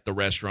get at the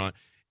restaurant.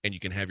 And you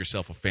can have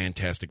yourself a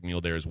fantastic meal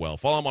there as well.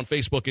 Follow them on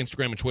Facebook,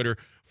 Instagram, and Twitter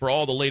for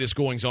all the latest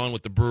goings on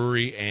with the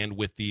brewery and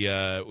with the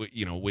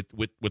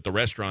with the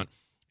restaurant.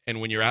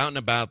 And when you're out and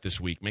about this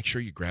week, make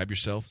sure you grab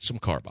yourself some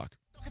Carbach.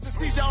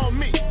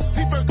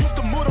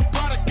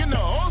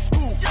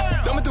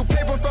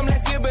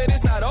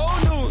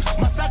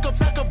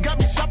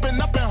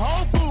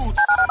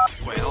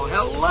 Well,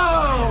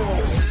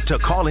 hello. To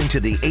call into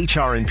the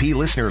HR&P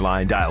listener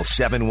line, dial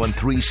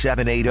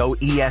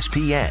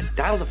 713-780-ESPN.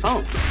 Dial the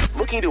phone.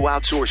 Looking to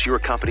outsource your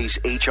company's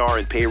HR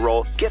and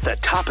payroll? Get the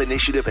top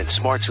initiative and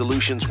smart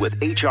solutions with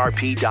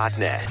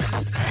HRP.net.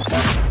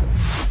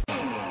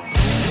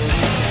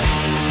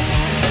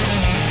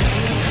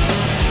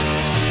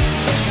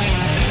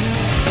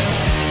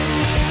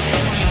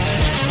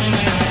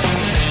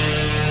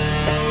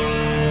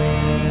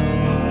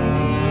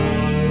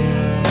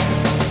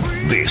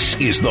 This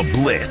is The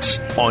Blitz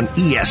on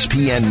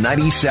ESPN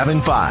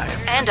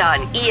 97.5. And on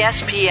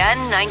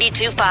ESPN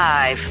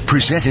 92.5.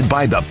 Presented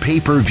by the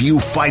pay-per-view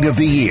fight of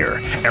the year.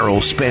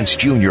 Errol Spence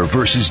Jr.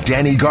 versus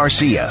Danny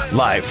Garcia.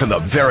 Live from the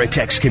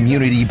Veritex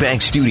Community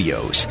Bank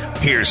Studios.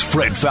 Here's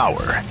Fred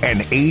Fowler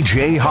and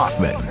AJ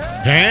Hoffman.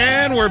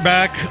 And we're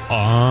back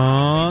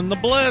on The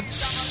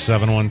Blitz.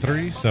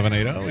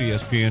 713-780.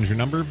 ESPN's your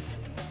number.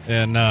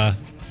 And,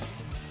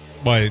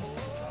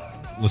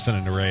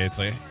 listening to Ray, it's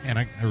like, man,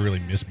 I really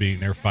miss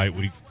being their fight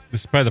week. This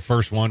is probably the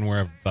first one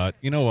where I've thought,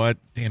 you know what,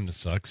 damn, this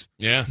sucks.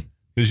 Yeah.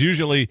 Because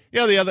usually,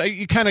 the other,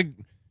 you kind of,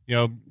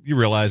 you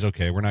realize,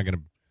 okay, we're not going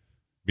to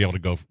be able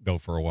to go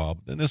for a while.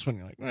 But then this one,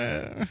 you're like,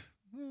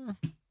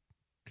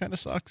 kind of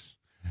sucks.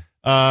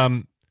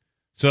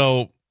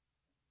 So,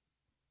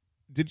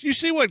 did you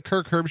see what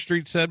Kirk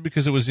Herbstreit said?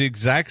 Because it was the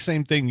exact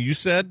same thing you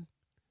said,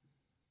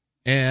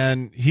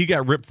 and he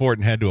got ripped for it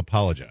and had to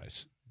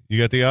apologize. You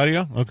got the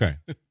audio? Okay.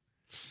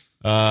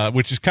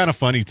 Which is kind of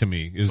funny to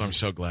me. I'm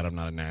so glad I'm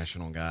not a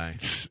national guy.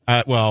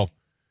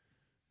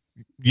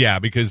 Yeah,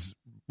 because,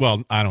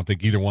 I don't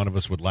think either one of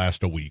us would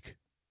last a week.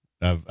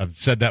 I've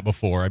said that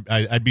before.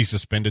 I'd be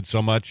suspended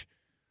so much,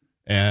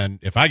 and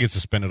if I get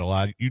suspended a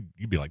lot, you'd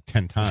be like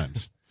 10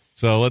 times.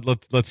 So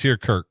let's hear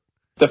Kirk.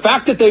 The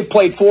fact that they've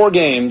played 4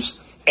 games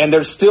and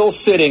they're still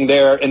sitting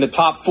there in the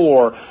top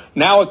 4.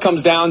 Now it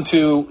comes down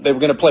to they were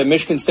going to play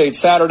Michigan State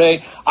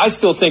Saturday. I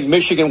still think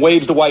Michigan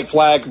waves the white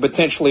flag,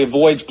 potentially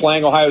avoids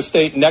playing Ohio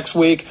State next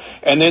week,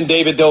 and then,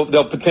 David,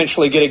 they'll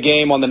potentially get a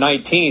game on the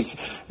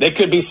 19th. They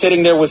could be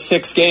sitting there with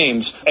 6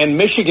 games. And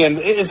Michigan,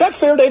 is that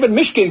fair, David?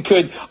 Michigan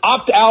could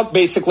opt out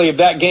basically of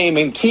that game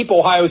and keep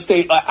Ohio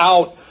State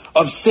out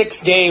of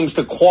 6 games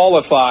to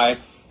qualify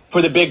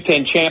for the Big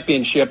Ten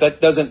championship.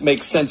 That doesn't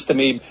make sense to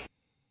me.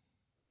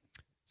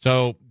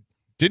 So,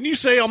 didn't you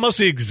say almost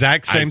the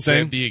exact same thing?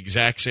 Said the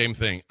exact same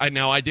thing.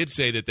 I did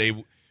say that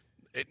they.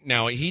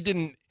 Now he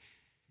didn't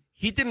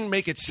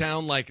make it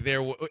sound like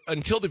there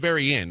until the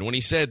very end when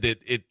he said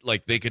that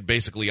they could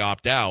basically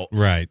opt out.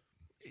 Right.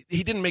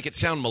 He didn't make it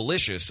sound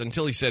malicious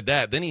until he said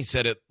that. Then he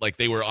said it like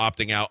they were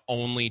opting out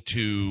only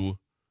to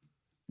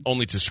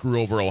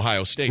screw over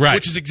Ohio State, right,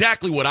 which is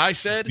exactly what I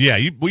said. Yeah,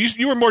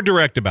 you were more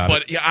direct about it.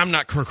 But yeah, I'm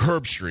not Kirk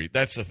Herbstreit.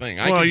 That's the thing.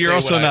 Well, you're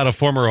also not a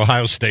former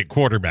Ohio State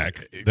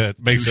quarterback. That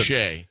makes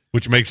it,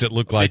 which makes it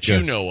look like that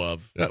you know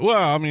of. Well,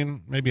 I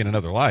mean, maybe in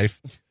another life,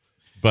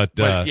 but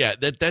yeah,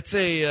 that's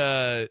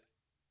a.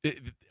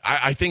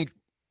 I think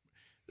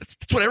that's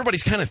what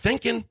everybody's kind of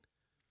thinking.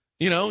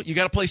 You know, you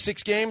got to play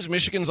 6 games.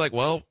 Michigan's like,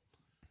 well,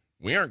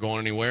 we aren't going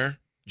anywhere.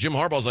 Jim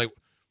Harbaugh's like,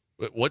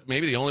 what?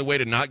 Maybe the only way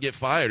to not get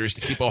fired is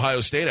to keep Ohio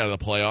State out of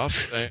the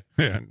playoffs.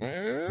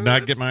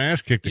 Not get my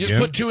ass kicked again. You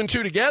just put 2 and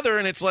 2 together,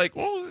 and it's like,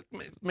 well,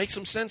 it makes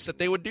some sense that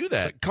they would do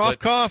that. Like,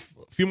 cough.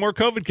 A few more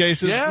COVID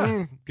cases.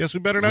 Yeah. Guess we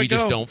better not go. We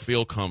just don't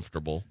feel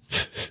comfortable.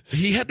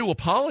 He had to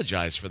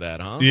apologize for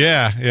that, huh?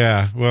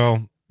 Yeah.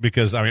 Well,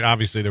 because, I mean,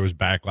 obviously there was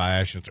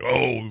backlash. It's,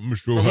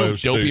 Mr. Ohio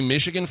State. Dopey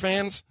Michigan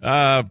fans?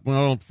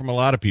 Well, from a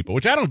lot of people,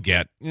 which I don't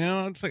get. You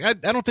know, it's like, I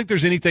don't think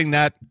there's anything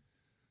that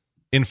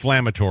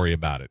inflammatory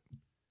about it.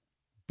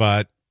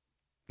 But,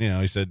 you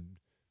know, he said,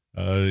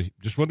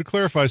 just wanted to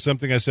clarify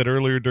something I said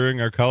earlier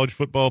during our college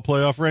football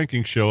playoff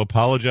ranking show.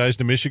 Apologize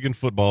to Michigan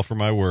football for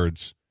my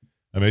words.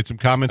 I made some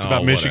comments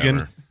about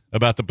Michigan,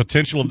 about the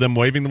potential of them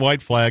waving the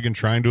white flag and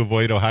trying to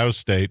avoid Ohio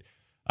State.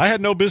 I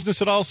had no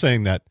business at all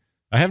saying that.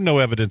 I have no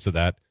evidence of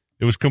that.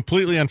 It was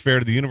completely unfair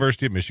to the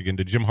University of Michigan,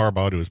 to Jim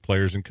Harbaugh, to his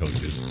players and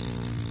coaches.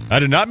 I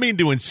did not mean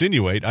to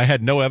insinuate. I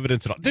had no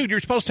evidence at all. Dude, you're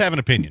supposed to have an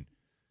opinion.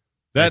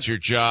 That's your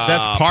job.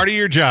 That's part of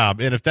your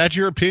job. And if that's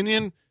your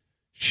opinion,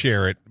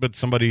 share it. But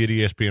somebody at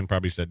ESPN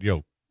probably said,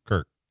 yo,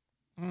 Kirk,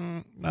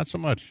 not so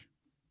much.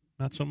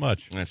 Not so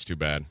much. That's too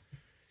bad.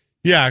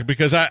 Yeah,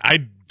 because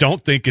I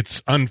don't think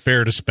it's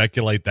unfair to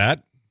speculate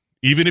that,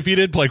 even if he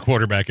did play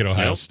quarterback at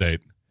Ohio State.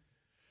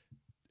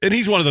 And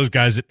he's one of those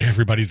guys that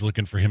everybody's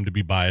looking for him to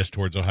be biased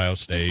towards Ohio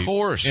State. Of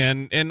course.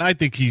 And I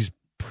think he's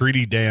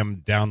pretty damn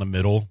down the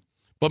middle.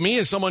 But me,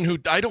 as someone who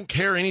I don't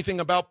care anything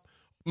about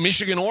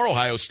Michigan or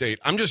Ohio State,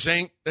 I'm just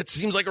saying that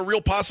seems like a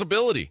real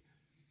possibility.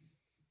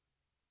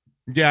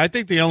 Yeah, I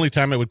think the only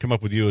time it would come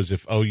up with you is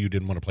if OU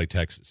didn't want to play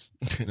Texas.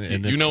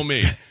 And you know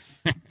me.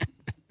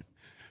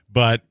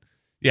 But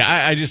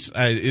yeah,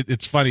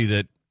 it's funny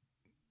that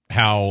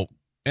how,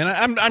 and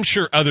I'm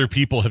sure other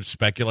people have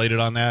speculated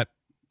on that.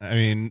 I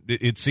mean,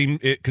 it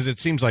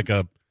seems like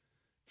a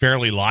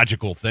fairly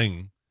logical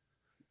thing.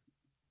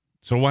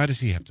 So why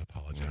does he have to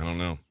apologize? I don't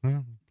know.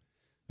 Well,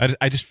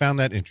 I just found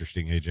that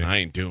interesting, AJ. I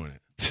ain't doing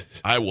it.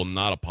 I will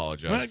not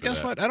apologize. Well, for guess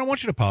that. what? I don't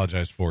want you to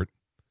apologize for it.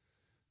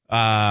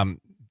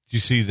 You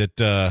see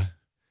that,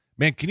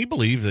 man, can you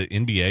believe the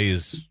NBA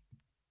is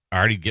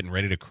already getting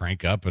ready to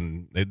crank up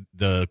and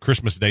the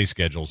Christmas Day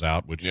schedule's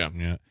out, which,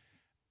 I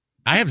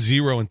have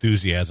zero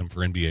enthusiasm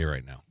for NBA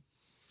right now.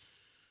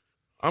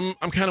 I'm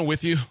kind of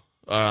with you.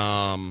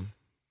 I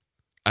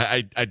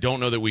don't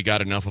know that we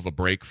got enough of a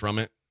break from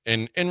it.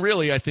 And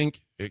really, I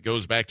think it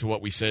goes back to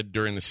what we said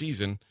during the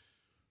season.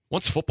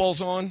 Once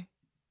football's on,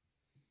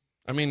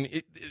 I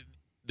mean,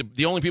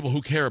 the only people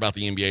who care about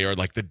the NBA are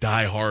like the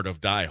diehard of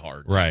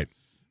diehards. Right.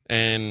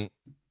 And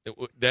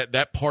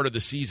that part of the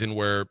season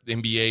where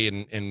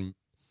NBA and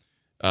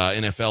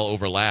NFL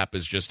overlap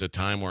is just a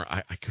time where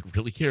I could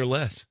really care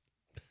less.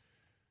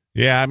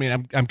 Yeah, I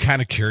mean, I'm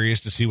kind of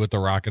curious to see what the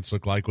Rockets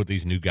look like with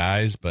these new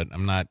guys, but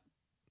I'm not,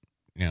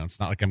 it's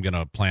not like I'm going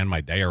to plan my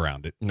day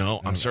around it.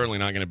 No, I'm certainly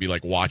not going to be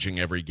like watching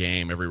every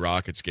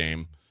Rockets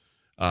game.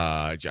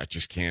 I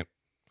just can't.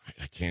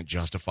 I can't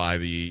justify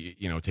the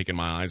taking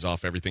my eyes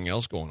off everything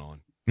else going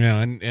on. Yeah,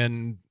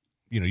 and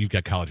you've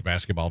got college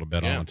basketball to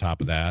bet on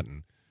top of that,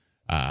 and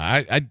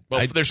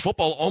there's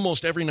football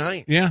almost every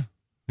night. Yeah,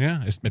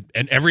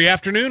 and every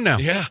afternoon now.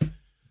 Yeah.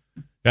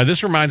 Yeah,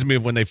 this reminds me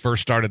of when they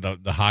first started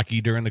the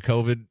hockey during the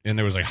COVID, and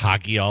there was like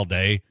hockey all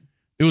day.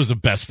 It was the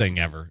best thing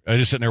ever. I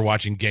was just sitting there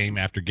watching game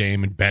after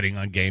game and betting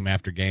on game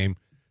after game.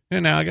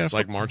 And now it's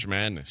like March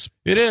Madness.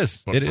 It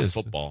is. But it for is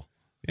football.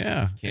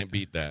 Yeah, can't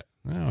beat that.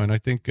 No, and I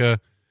think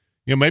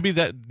maybe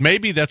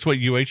that's what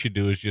UH should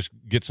do is just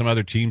get some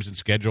other teams and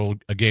schedule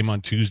a game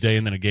on Tuesday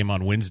and then a game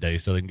on Wednesday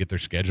so they can get their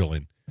schedule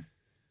in.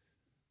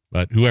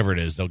 But whoever it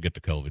is, they'll get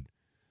the COVID.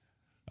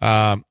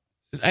 I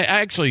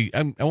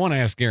want to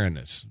ask Aaron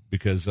this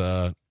because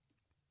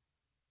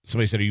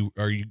somebody said,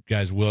 "Are you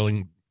guys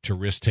willing to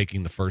risk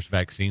taking the first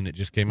vaccine that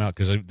just came out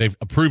because they've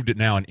approved it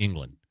now in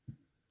England.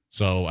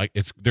 So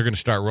they're going to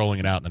start rolling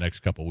it out in the next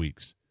couple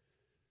weeks.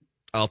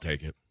 I'll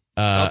take it.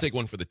 I'll take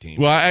one for the team.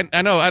 Well,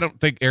 I know I don't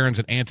think Aaron's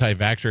an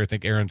anti-vaxxer. I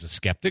think Aaron's a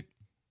skeptic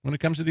when it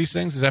comes to these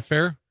things. Is that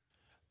fair?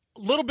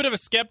 A little bit of a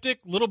skeptic,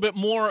 a little bit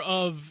more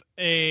of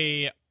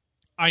I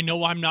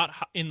know I'm not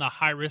in the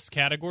high-risk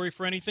category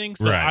for anything,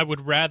 so right. I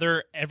would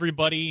rather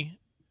everybody,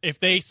 if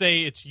they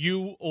say it's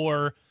you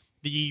or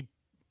the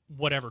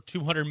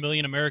 200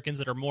 million Americans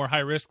that are more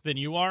high-risk than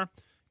you are,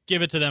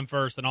 give it to them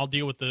first, and I'll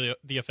deal with the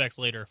effects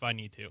later if I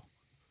need to.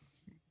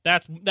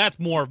 That's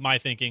more of my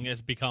thinking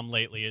has become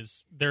lately,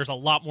 is there's a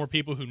lot more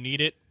people who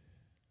need it.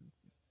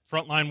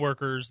 Frontline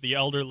workers, the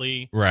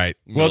elderly. Right.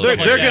 Well,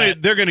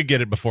 they're gonna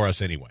get it before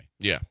us anyway.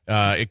 Yeah.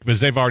 Because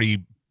they've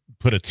already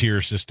put a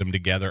tier system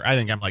together. I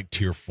think I'm like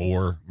tier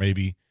 4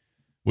 maybe,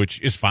 which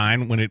is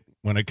fine when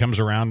it comes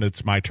around.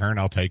 It's my turn.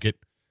 I'll take it.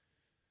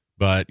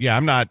 But yeah,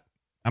 I'm not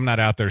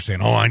out there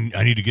saying, oh, I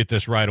need to get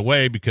this right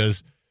away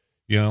because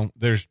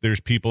there's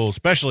people,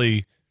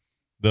 especially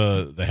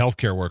the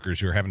healthcare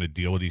workers who are having to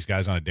deal with these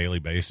guys on a daily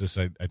basis.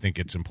 I think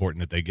it's important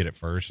that they get it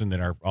first, and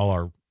then all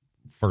our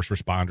first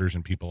responders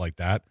and people like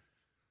that.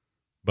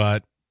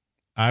 But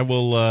I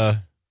will,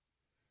 I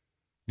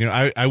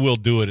will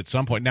do it at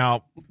some point.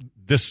 Now,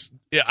 I'd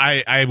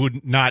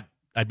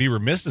be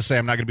remiss to say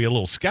I'm not going to be a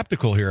little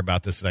skeptical here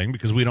about this thing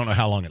because we don't know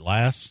how long it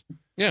lasts.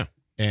 Yeah.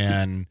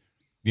 And,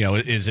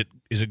 is it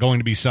going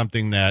to be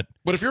something that?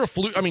 But if you're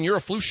you're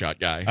a flu shot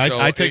guy. So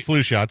I take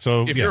flu shots.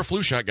 So if you're a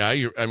flu shot guy,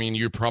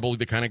 you're probably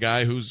the kind of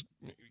guy who's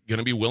going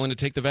to be willing to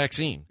take the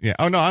vaccine. Yeah.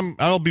 Oh no,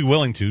 I'll be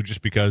willing to,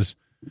 just because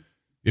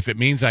if it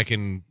means I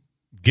can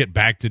get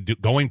back to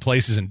going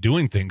places and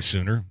doing things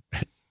sooner,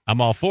 I'm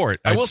all for it.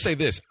 I will say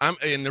this,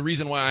 and the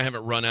reason why I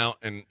haven't run out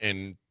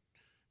and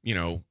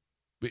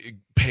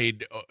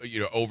paid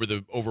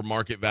over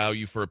market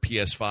value for a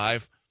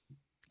PS5,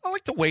 I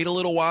like to wait a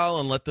little while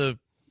and let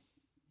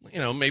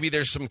maybe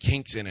there's some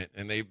kinks in it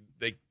and they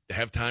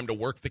have time to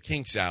work the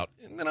kinks out,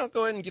 and then I'll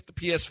go ahead and get the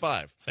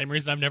PS5. Same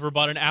reason I've never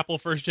bought an Apple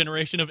first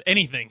generation of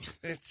anything.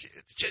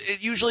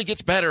 It usually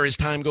gets better as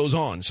time goes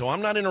on, so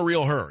I'm not in a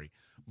real hurry.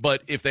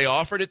 But if they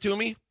offered it to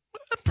me,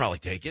 I'd probably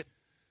take it.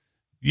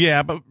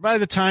 Yeah, but by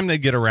the time they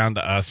get around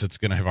to us, it's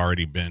going to have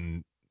already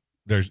been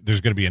there's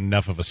going to be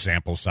enough of a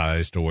sample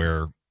size to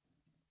where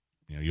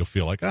you'll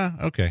feel like,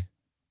 okay.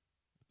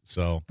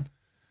 So,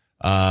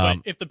 but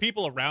if the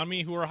people around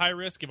me who are high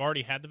risk have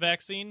already had the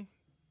vaccine,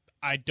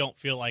 I don't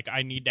feel like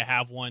I need to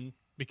have one,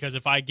 because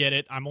if I get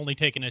it, I'm only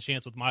taking a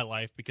chance with my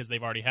life because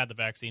they've already had the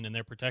vaccine and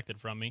they're protected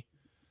from me.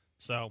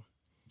 So,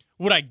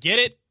 would I get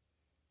it?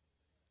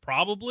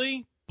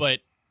 Probably, but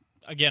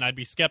again, I'd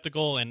be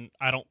skeptical, and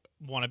I don't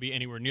want to be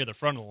anywhere near the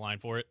front of the line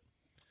for it.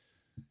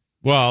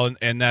 Well,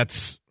 and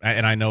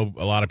I know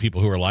a lot of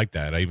people who are like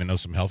that. I even know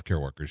some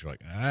healthcare workers who are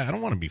like, I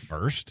don't want to be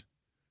first.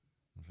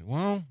 I say,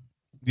 well,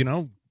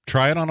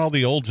 try it on all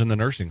the olds in the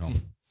nursing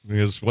home.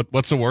 Because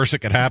what's the worst that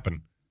could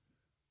happen?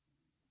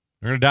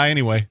 They're going to die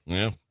anyway.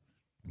 Yeah.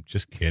 I'm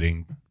just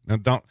kidding. No,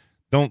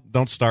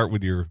 don't start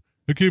with your,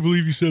 I can't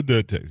believe you said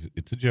that.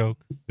 It's a joke.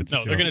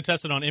 They're going to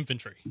test it on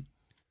infantry.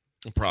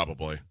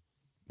 Probably.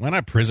 Why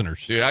not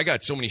prisoners? Dude, I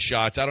got so many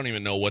shots. I don't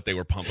even know what they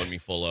were pumping me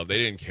full of. They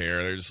didn't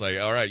care. They're just like,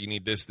 all right, you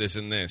need this, this,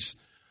 and this.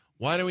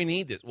 Why do we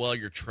need this? Well,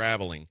 you're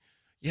traveling.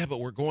 Yeah, but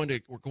we're going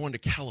to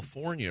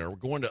California, or we're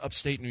going to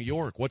upstate New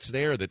York. What's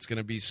there that's going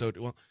to be so?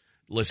 Well,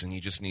 listen,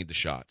 you just need the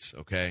shots.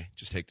 Okay,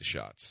 just take the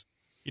shots.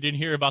 You didn't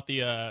hear about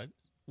the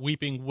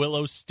weeping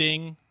willow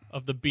sting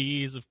of the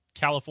bees of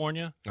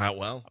California?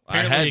 Well,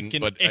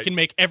 apparently it can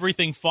make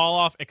everything fall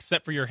off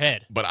except for your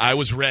head. But I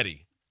was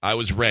ready.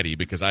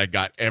 Because I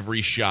got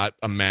every shot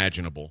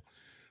imaginable.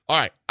 All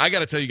right, I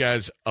got to tell you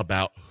guys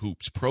about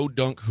hoops. Pro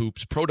Dunk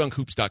Hoops,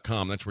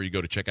 ProDunkHoops.com. That's where you go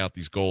to check out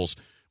these goals.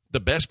 The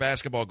best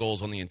basketball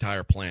goals on the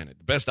entire planet.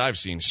 The best I've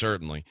seen,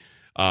 certainly.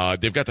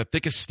 They've got the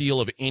thickest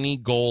steel of any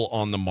goal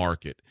on the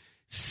market.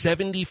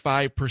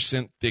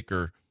 75%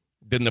 thicker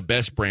than the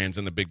best brands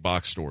in the big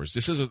box stores.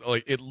 This is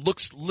it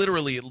looks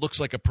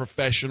like a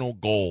professional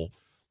goal.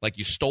 Like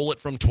you stole it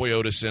from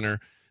Toyota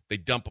Center. They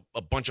dump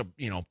a bunch of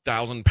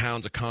 1,000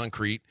 pounds of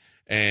concrete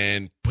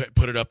and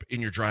put it up in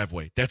your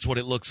driveway. That's what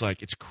it looks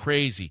like. It's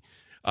crazy.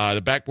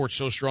 The backboard's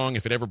so strong,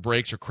 if it ever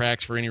breaks or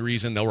cracks for any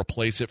reason, they'll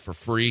replace it for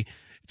free.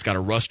 It's got a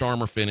rust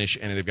armor finish,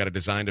 and they've got a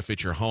design to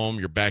fit your home,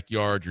 your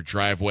backyard, your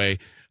driveway,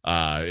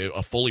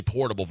 a fully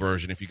portable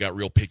version if you got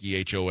real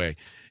picky HOA.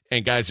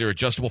 And, guys, they're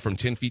adjustable from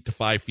 10 feet to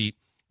 5 feet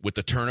with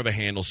the turn of a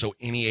handle, so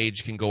any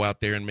age can go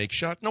out there and make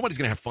shots. Nobody's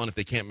going to have fun if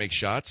they can't make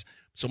shots.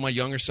 So my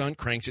younger son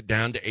cranks it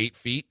down to 8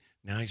 feet.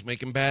 Now he's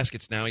making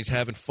baskets. Now he's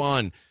having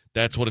fun.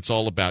 That's what it's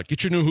all about.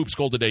 Get your new hoops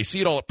goal today. See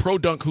it all at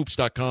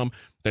ProDunkHoops.com.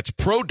 That's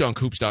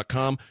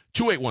ProDunkHoops.com.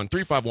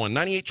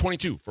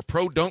 281-351-9822 for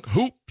Pro Dunk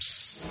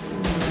Hoops.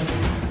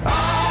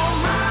 All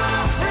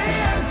my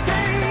friends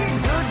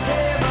take good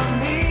care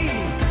of me.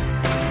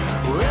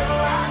 Wherever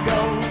I go,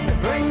 they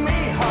bring me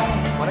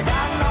home when I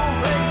got no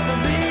place to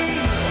be.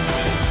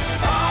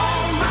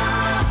 All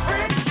my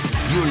friends.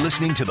 You're listening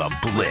listening to The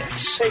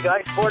Blitz. Hey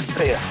guys, sports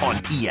to you. On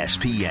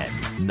ESPN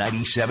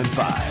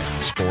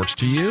 97.5. Sports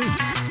to you.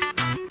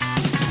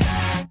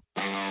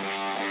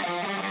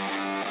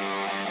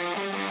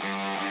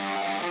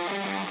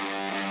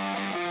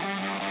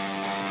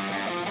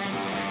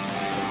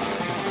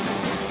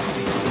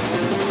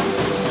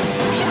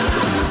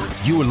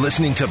 You are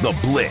listening to The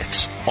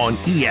Blitz on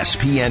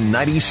ESPN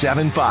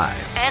 97.5.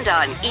 And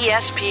on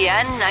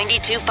ESPN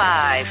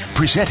 92.5.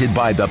 Presented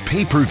by the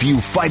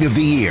pay-per-view fight of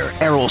the year,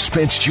 Errol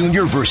Spence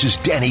Jr. versus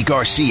Danny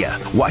Garcia.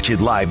 Watch it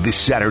live this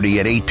Saturday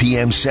at 8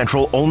 p.m.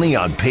 Central only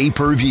on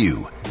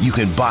pay-per-view. You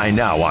can buy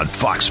now on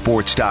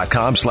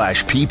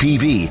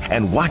foxsports.com/PPV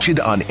and watch it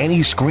on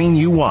any screen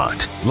you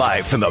want.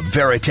 Live from the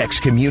Veritex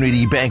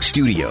Community Bank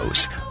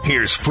Studios,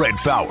 here's Fred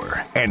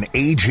Fowler and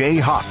A.J.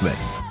 Hoffman.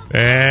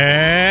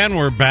 And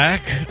we're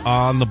back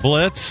on the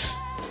Blitz.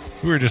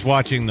 We were just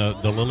watching the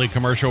Lily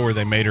commercial where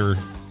they made her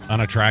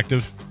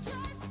unattractive.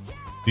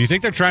 Do you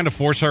think they're trying to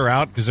force her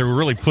out? Because they were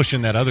really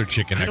pushing that other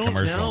chick in that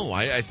commercial. No,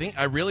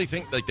 I really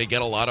think like they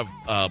get a lot of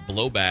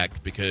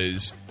blowback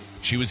because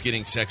she was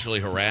getting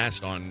sexually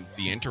harassed on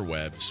the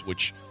interwebs,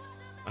 which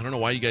I don't know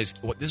why you guys.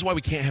 This is why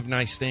we can't have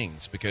nice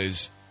things,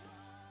 because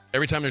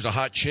every time there's a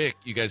hot chick,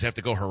 you guys have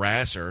to go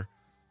harass her.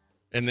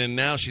 And then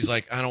now she's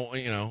like, I don't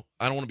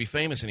want to be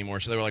famous anymore.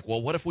 So they were like, well,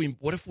 what if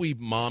we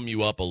mom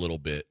you up a little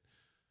bit?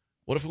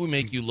 What if we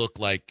make you look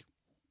like,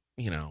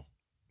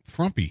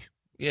 frumpy?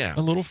 Yeah,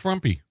 a little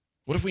frumpy.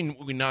 What if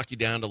we knock you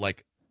down to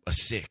like a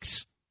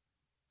 6?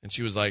 And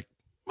she was like,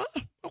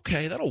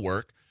 okay, that'll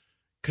work.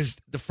 Because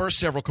the first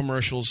several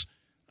commercials,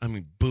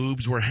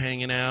 boobs were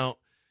hanging out.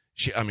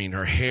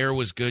 Her hair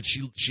was good.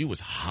 She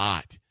was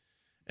hot.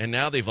 And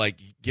now they've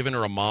like given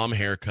her a mom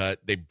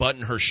haircut. They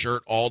button her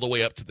shirt all the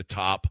way up to the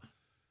top.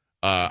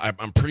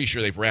 I'm pretty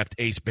sure they've wrapped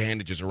ace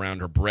bandages around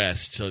her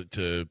breasts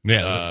to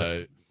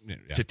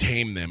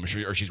tame them,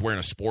 or she's wearing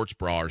a sports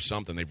bra or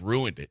something. They've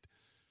ruined it.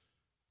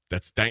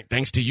 That's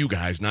thanks to you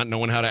guys not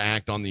knowing how to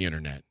act on the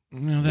internet.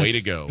 Way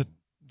to go.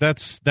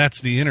 That's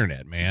the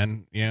internet,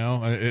 man.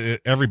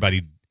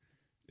 Everybody.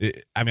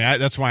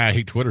 That's why I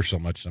hate Twitter so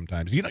much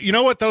sometimes. You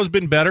know what though's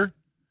been better?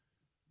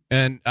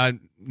 And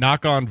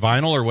knock on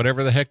vinyl or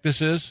whatever the heck this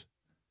is.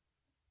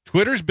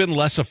 Twitter's been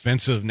less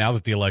offensive now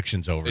that the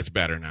election's over. It's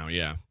better now,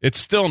 yeah. It's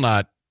still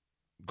not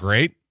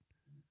great,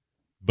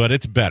 but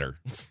it's better.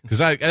 Because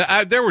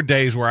there were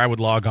days where I would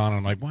log on and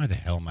I'm like, why the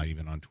hell am I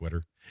even on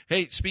Twitter?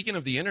 Hey, speaking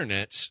of the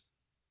internet,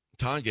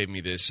 Todd gave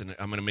me this, and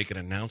I'm going to make an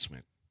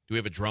announcement. Do we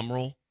have a drum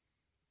roll?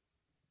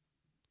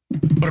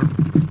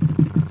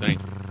 Thank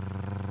you.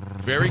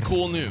 Very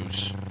cool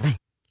news.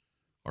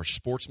 Our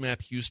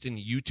SportsMap Houston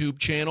YouTube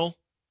channel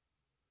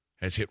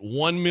has hit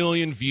 1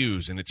 million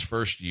views in its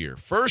first year.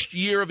 First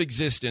year of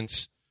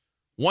existence,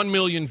 1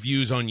 million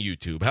views on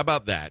YouTube. How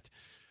about that?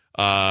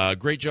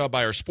 Great job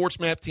by our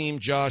SportsMap team,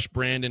 Josh,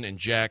 Brandon, and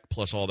Jack,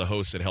 plus all the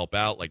hosts that help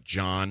out, like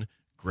John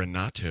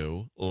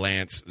Granato,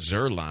 Lance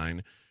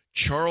Zerline,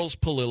 Charles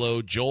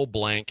Palillo, Joel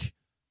Blank,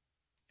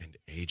 and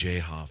A.J.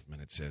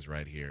 Hoffman, it says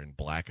right here in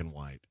black and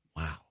white.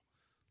 Wow.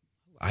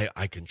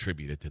 I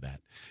contributed to that.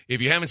 If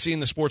you haven't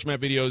seen the SportsMap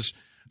videos,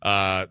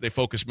 they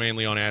focus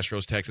mainly on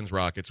Astros, Texans,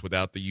 Rockets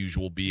without the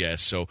usual BS.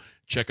 So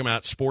check them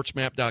out,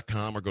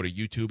 sportsmap.com, or go to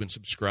YouTube and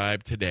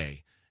subscribe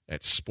today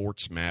at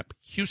SportsMap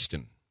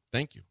Houston.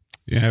 Thank you.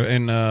 Yeah,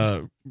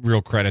 and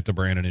real credit to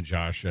Brandon and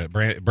Josh.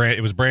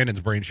 It was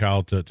Brandon's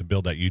brainchild to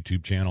build that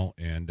YouTube channel,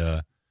 and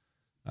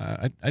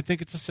I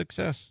think it's a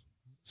success.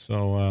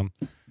 So,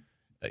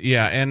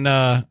 yeah,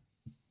 and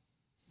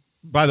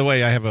by the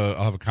way,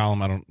 I'll have a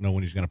column. I don't know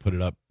when he's going to put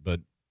it up,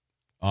 but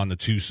on the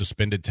 2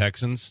 suspended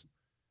Texans,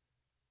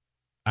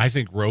 I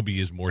think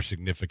Roby is more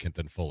significant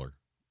than Fuller.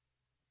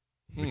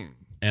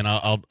 And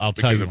I'll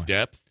tell you because of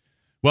depth.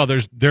 Well,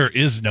 there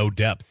is no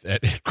depth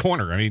at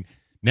corner.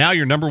 Now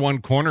your number 1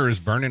 corner is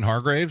Vernon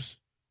Hargraves.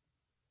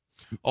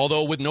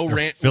 Although with no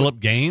Phillip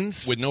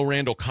Gaines, with no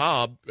Randall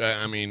Cobb,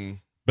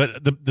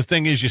 But the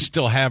thing is, you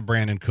still have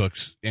Brandon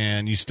Cooks,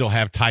 and you still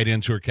have tight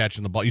ends who are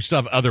catching the ball. You still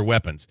have other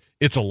weapons.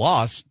 It's a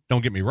loss,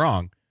 don't get me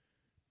wrong,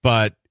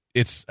 but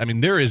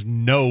there is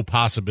no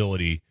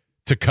possibility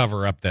to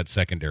cover up that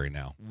secondary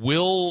now.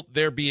 Will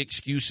there be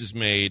excuses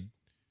made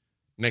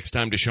next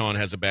time Deshaun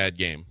has a bad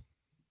game?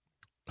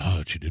 Oh,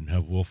 that you didn't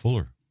have Will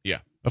Fuller. Yeah.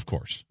 Of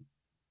course.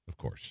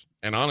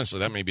 And honestly,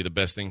 that may be the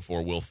best thing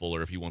for Will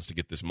Fuller if he wants to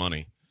get this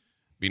money.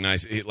 Be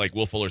nice. Like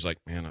Will Fuller's like,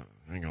 man,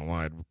 I ain't gonna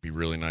lie, it'd be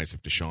really nice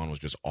if Deshaun was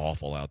just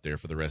awful out there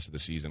for the rest of the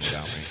season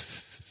without me.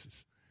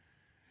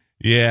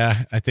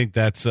 Yeah, I think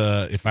that's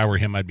if I were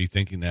him, I'd be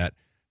thinking that.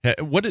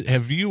 What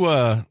have you?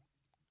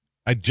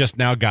 I just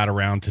now got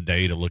around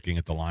today to looking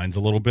at the lines a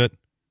little bit.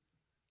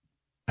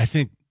 I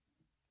think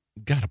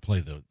got to play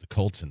the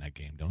Colts in that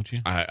game, don't you?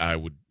 I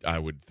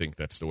would think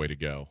that's the way to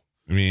go.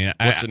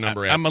 What's the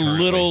number? I'm a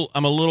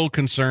little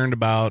concerned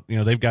about.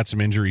 They've got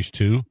some injuries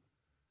too,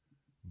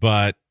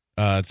 but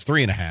it's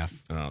 3.5.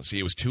 Oh, see,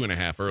 it was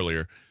 2.5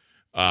 earlier.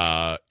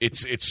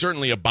 It's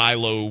certainly a buy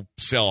low,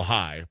 sell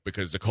high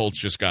because the Colts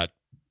just got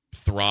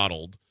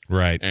throttled.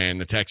 Right. And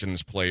the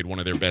Texans played one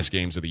of their best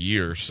games of the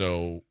year.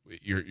 So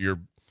you're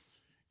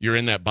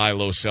in that buy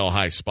low, sell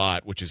high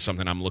spot, which is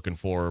something I'm looking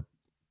for,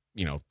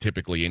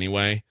 typically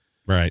anyway.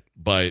 Right.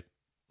 But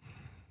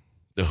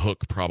the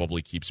hook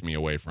probably keeps me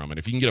away from it.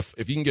 If you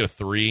can get a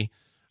 3,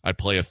 I'd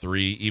play a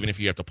 3. Even if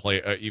you have to play,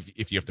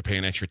 if you have to pay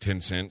an extra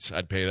 10 cents,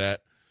 I'd pay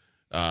that.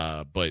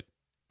 But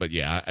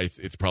yeah,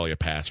 it's probably a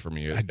pass for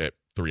me at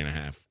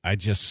 3.5.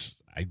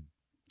 I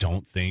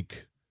don't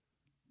think,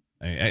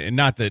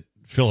 not that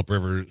Phillip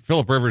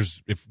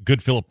Rivers, if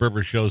good Phillip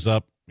Rivers shows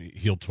up,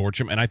 he'll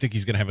torch him, and I think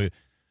he's going to have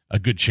a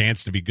good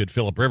chance to be good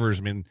Phillip Rivers.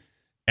 I mean,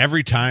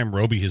 every time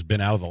Roby has been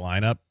out of the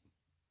lineup,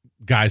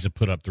 guys have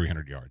put up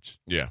 300 yards.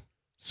 Yeah.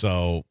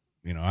 So,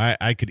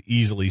 I could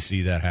easily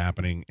see that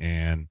happening.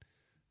 And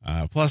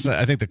plus,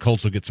 I think the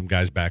Colts will get some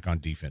guys back on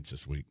defense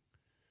this week.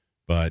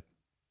 But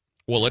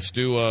well, let's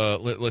do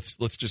let's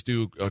just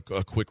do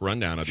a quick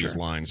rundown of these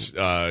lines.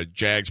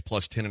 Jags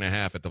plus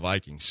 10.5 at the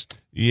Vikings.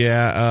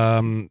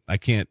 Yeah, I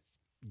can't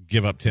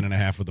give up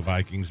 10.5 with the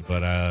Vikings,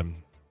 but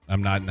I'm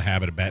not in the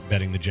habit of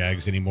betting the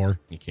Jags anymore.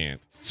 You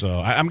can't. So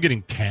I'm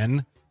getting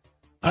 10.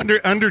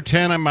 Under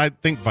 10, I might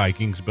think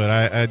Vikings, but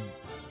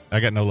I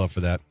got no love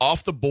for that.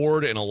 Off the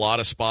board in a lot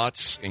of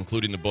spots,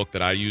 including the book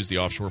that I use, the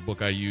offshore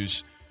book I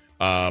use,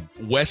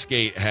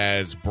 Westgate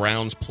has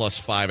Browns plus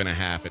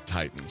 5.5 at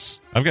Titans.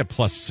 I've got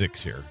plus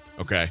 6 here.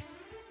 Okay.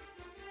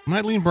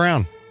 Might lean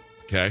Brown.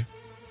 Okay.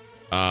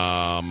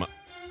 I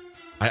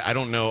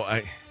don't know.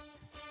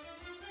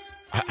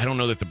 I don't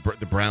know that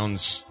the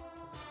Browns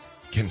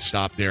can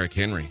stop Derrick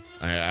Henry.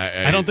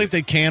 I don't think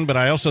they can, but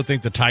I also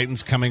think the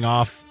Titans coming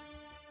off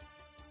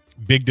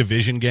big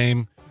division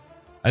game,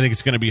 I think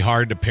it's going to be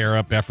hard to pair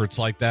up efforts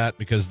like that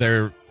because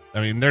they're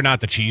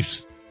not the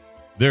Chiefs.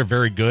 They're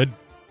very good,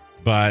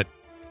 but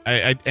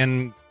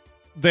and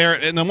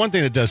the one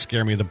thing that does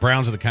scare me, the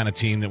Browns are the kind of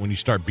team that when you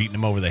start beating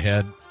them over the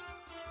head,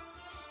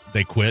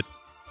 they quit.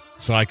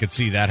 So I could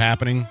see that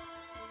happening.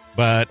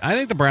 But I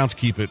think the Browns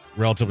keep it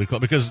relatively close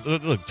because,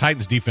 look,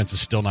 Titans' defense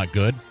is still not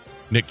good.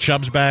 Nick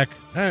Chubb's back.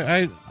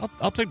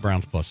 I'll take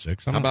Browns plus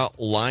 6. How about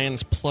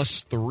Lions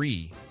plus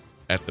 3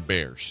 at the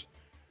Bears?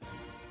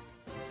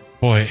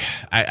 Boy,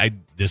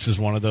 this is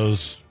one of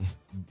those,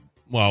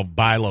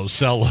 buy low,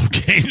 sell low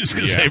games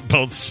because they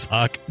both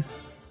suck.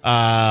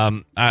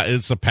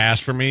 It's a pass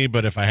for me,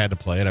 but if I had to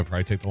play it, I'd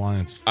probably take the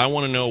Lions. I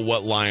want to know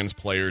what Lions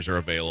players are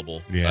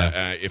available.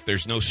 Yeah. If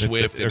there's no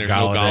Swift and there's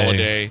no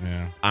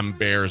Galladay, I'm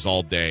Bears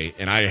all day.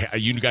 And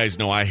you guys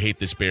know I hate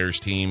this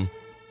Bears team.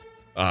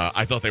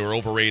 I thought they were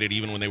overrated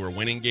even when they were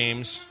winning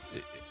games.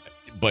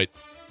 But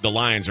the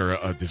Lions are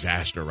a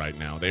disaster right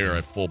now. They are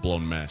a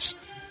full-blown mess.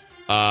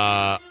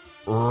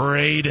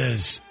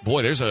 Raiders.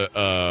 Boy, there's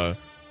a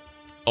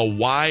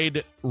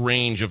wide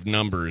range of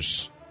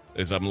numbers.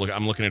 As I'm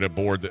looking at a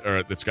board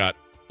that's got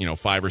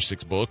 5 or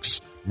 6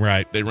 books.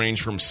 Right. They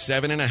range from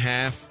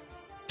 7.5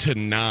 to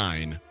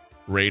 9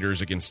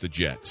 Raiders against the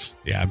Jets.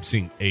 Yeah, I'm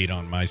seeing 8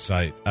 on my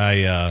site.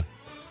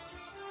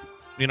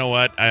 You know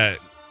what? I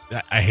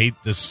hate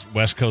this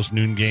West Coast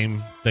noon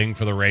game thing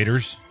for the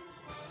Raiders,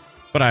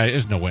 but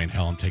there's no way in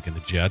hell I'm taking the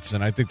Jets,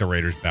 and I think the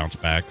Raiders bounce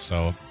back.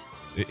 So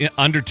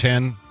under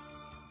 10,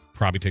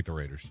 probably take the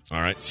Raiders.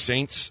 All right,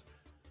 Saints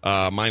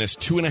minus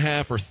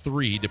 2.5 or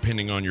 3,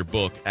 depending on your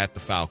book, at the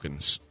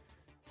Falcons.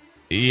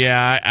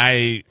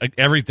 Yeah,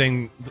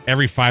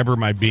 every fiber of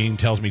my being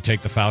tells me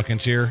take the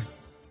Falcons here,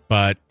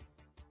 but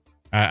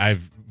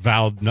I've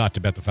vowed not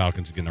to bet the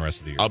Falcons again the rest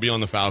of the year. I'll be on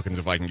the Falcons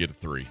if I can get a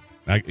 3.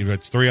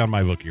 It's 3 on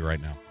my bookie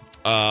right now.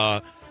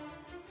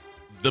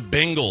 The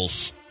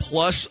Bengals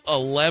plus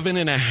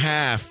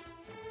 11.5.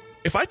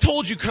 If I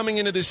told you coming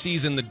into this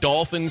season the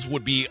Dolphins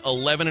would be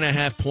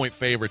 11.5 point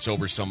favorites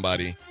over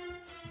somebody,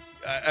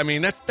 I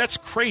mean that's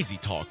crazy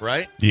talk,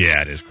 right?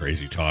 Yeah, it is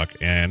crazy talk,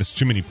 and it's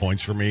too many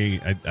points for me.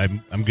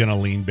 I'm gonna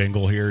lean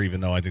Bengal here, even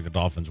though I think the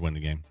Dolphins win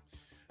the game.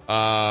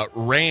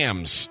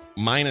 Rams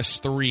minus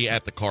 3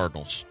 at the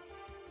Cardinals.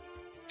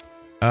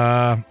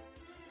 I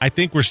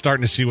think we're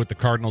starting to see what the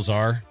Cardinals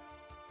are,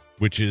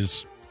 which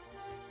is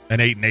an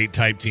 8-8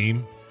 type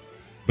team.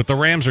 But the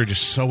Rams are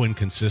just so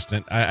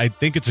inconsistent. I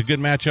think it's a good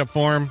matchup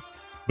for them,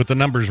 but the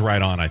number's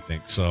right on, I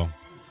think. So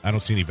I don't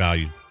see any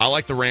value. I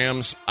like the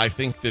Rams. I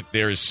think that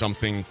there is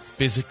something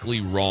physically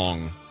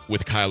wrong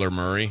with Kyler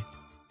Murray.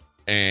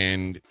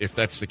 And if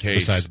that's the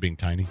case... Besides being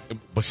tiny?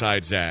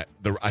 Besides that,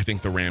 I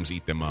think the Rams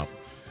eat them up.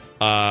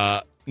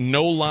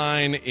 No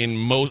line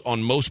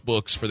on most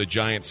books for the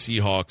Giants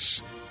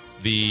Seahawks.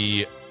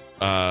 The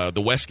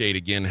Westgate,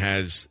 again,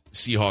 has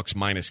Seahawks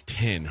minus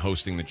 10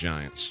 hosting the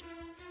Giants.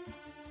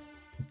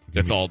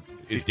 That's all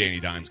is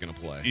Danny Dimes going to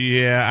play.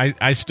 Yeah,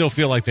 I still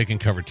feel like they can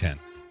cover 10.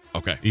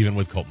 Okay. Even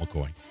with Colt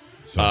McCoy.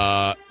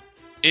 So.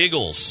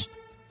 Eagles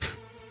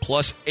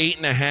plus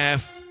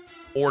 8.5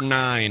 or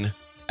 9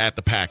 at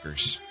the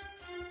Packers.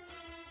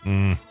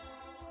 Again,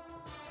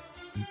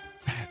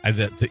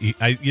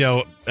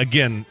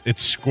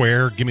 it's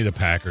square. Give me the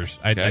Packers.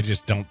 I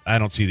just don't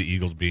see the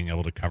Eagles being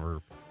able to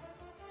cover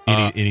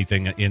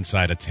anything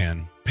inside of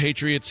 10.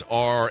 Patriots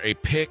are a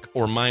pick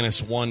or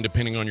 -1,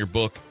 depending on your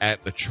book,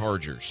 at the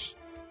Chargers.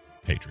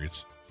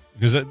 Patriots.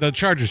 Because the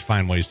Chargers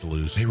find ways to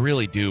lose. They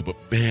really do, but,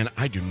 man,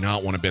 I do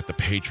not want to bet the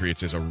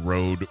Patriots as a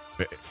road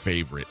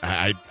favorite.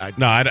 I'm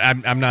not.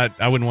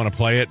 I wouldn't want to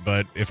play it,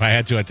 but if I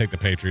had to, I'd take the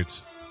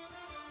Patriots.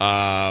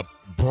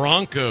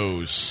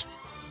 Broncos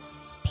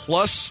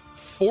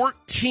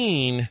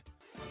 +14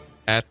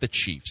 at the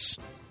Chiefs.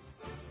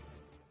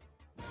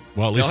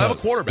 Well, at least they'll have a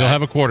quarterback. They'll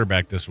have a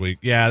quarterback this week.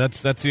 Yeah,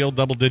 that's the old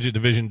double-digit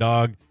division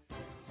dog.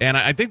 And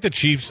I think the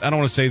Chiefs, I don't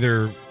want to say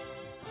they're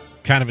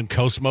kind of in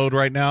coast mode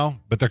right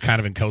now, but they're kind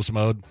of in coast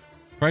mode.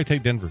 Probably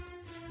take Denver.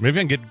 Maybe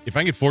if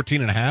I can get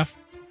 14.5,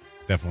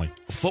 definitely.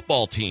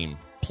 Football team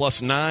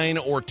 +9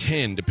 or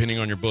 10, depending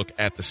on your book,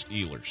 at the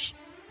Steelers.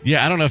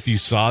 Yeah, I don't know if you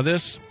saw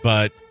this,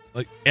 but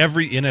like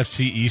every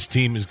NFC East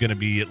team is going to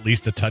be at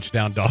least a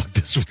touchdown dog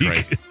this week.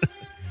 Crazy.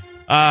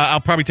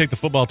 I'll probably take the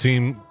football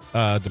team,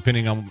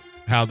 depending on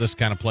how this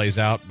kind of plays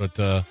out. But,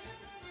 yeah,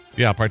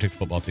 I'll probably take the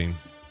football team.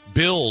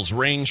 Bills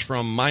range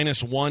from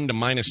 -1 to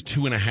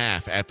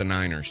 -2.5 at the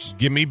Niners.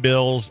 Give me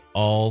Bills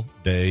all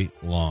day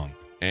long.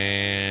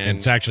 And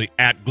it's actually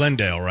at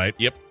Glendale, right?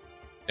 Yep.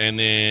 And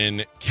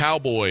then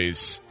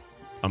Cowboys,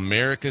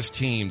 America's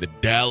team, the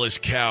Dallas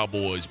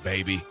Cowboys,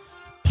 baby.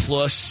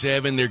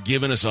 +7. They're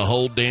giving us a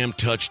whole damn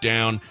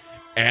touchdown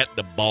at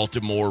the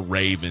Baltimore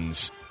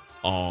Ravens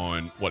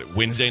on,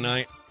 Wednesday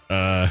night?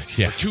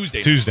 Yeah. Or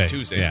Tuesday.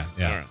 Yeah.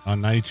 Right. On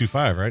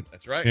 92.5, right?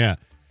 That's right. Yeah.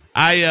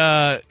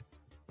 I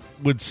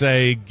would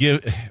say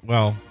if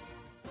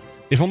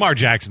Lamar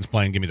Jackson's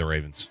playing, give me the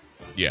Ravens.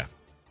 Yeah.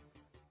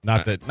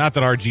 Not that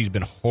RG's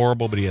been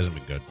horrible, but he hasn't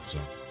been good. So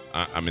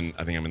I think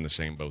I'm in the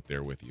same boat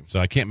there with you. So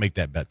I can't make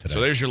that bet today. So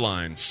there's your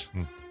lines.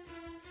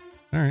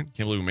 All right.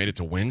 Can't believe we made it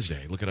to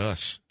Wednesday. Look at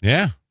us.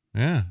 Yeah.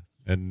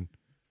 And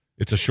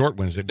it's a short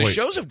Wednesday. The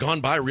shows have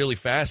gone by really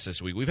fast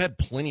this week. We've had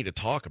plenty to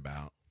talk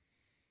about.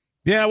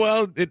 Yeah,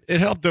 well, it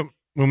helped them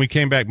when we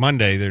came back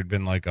Monday. There'd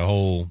been like a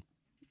whole,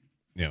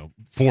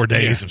 4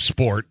 days of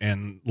sport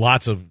and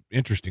lots of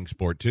interesting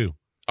sport too.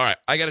 All right,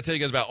 I got to tell you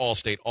guys about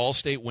Allstate.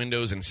 Allstate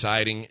Windows and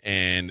Siding,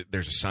 and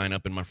there's a sign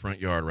up in my front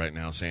yard right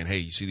now saying, hey,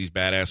 you see these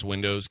badass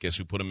windows? Guess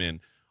who put them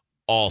in?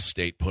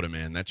 Allstate put them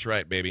in. That's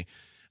right, baby.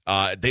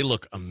 They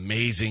look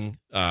amazing.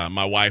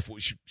 My wife,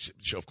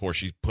 of course,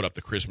 she's put up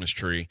the Christmas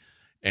tree,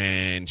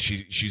 and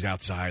she's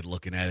outside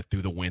looking at it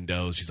through the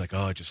windows. She's like,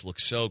 oh, it just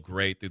looks so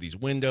great through these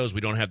windows.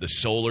 We don't have the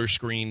solar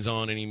screens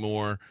on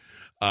anymore.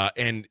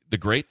 And the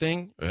great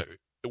thing,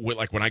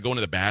 like when I go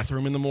into the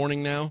bathroom in the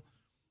morning now,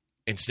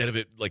 instead of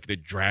it like the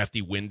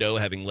drafty window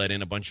having let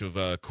in a bunch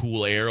of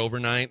cool air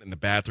overnight and the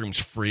bathroom's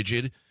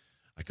frigid,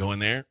 I go in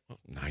there,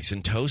 nice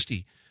and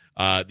toasty.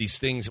 These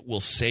things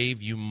will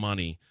save you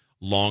money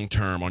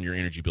long-term on your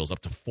energy bills, up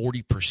to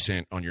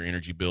 40% on your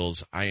energy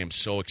bills. I am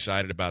so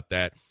excited about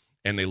that,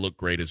 and they look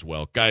great as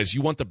well. Guys,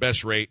 you want the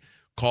best rate?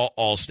 Call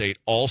Allstate.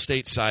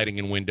 Allstate Siding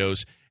and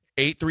Windows,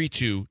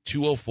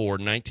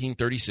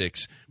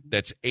 832-204-1936.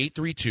 That's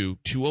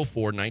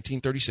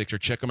 832-204-1936, or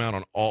check them out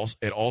at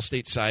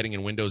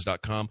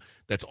allstatesidingandwindows.com.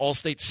 That's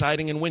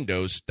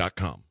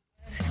allstatesidingandwindows.com.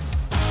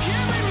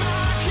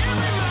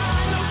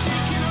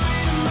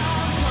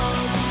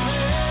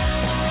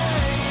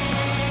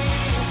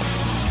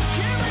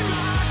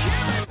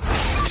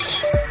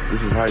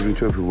 This is Heisman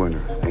Trophy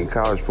winner and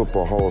College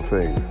Football Hall of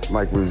Fame,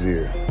 Mike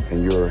Rozier,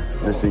 and you're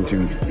listening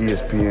to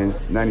ESPN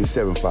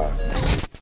 97.5.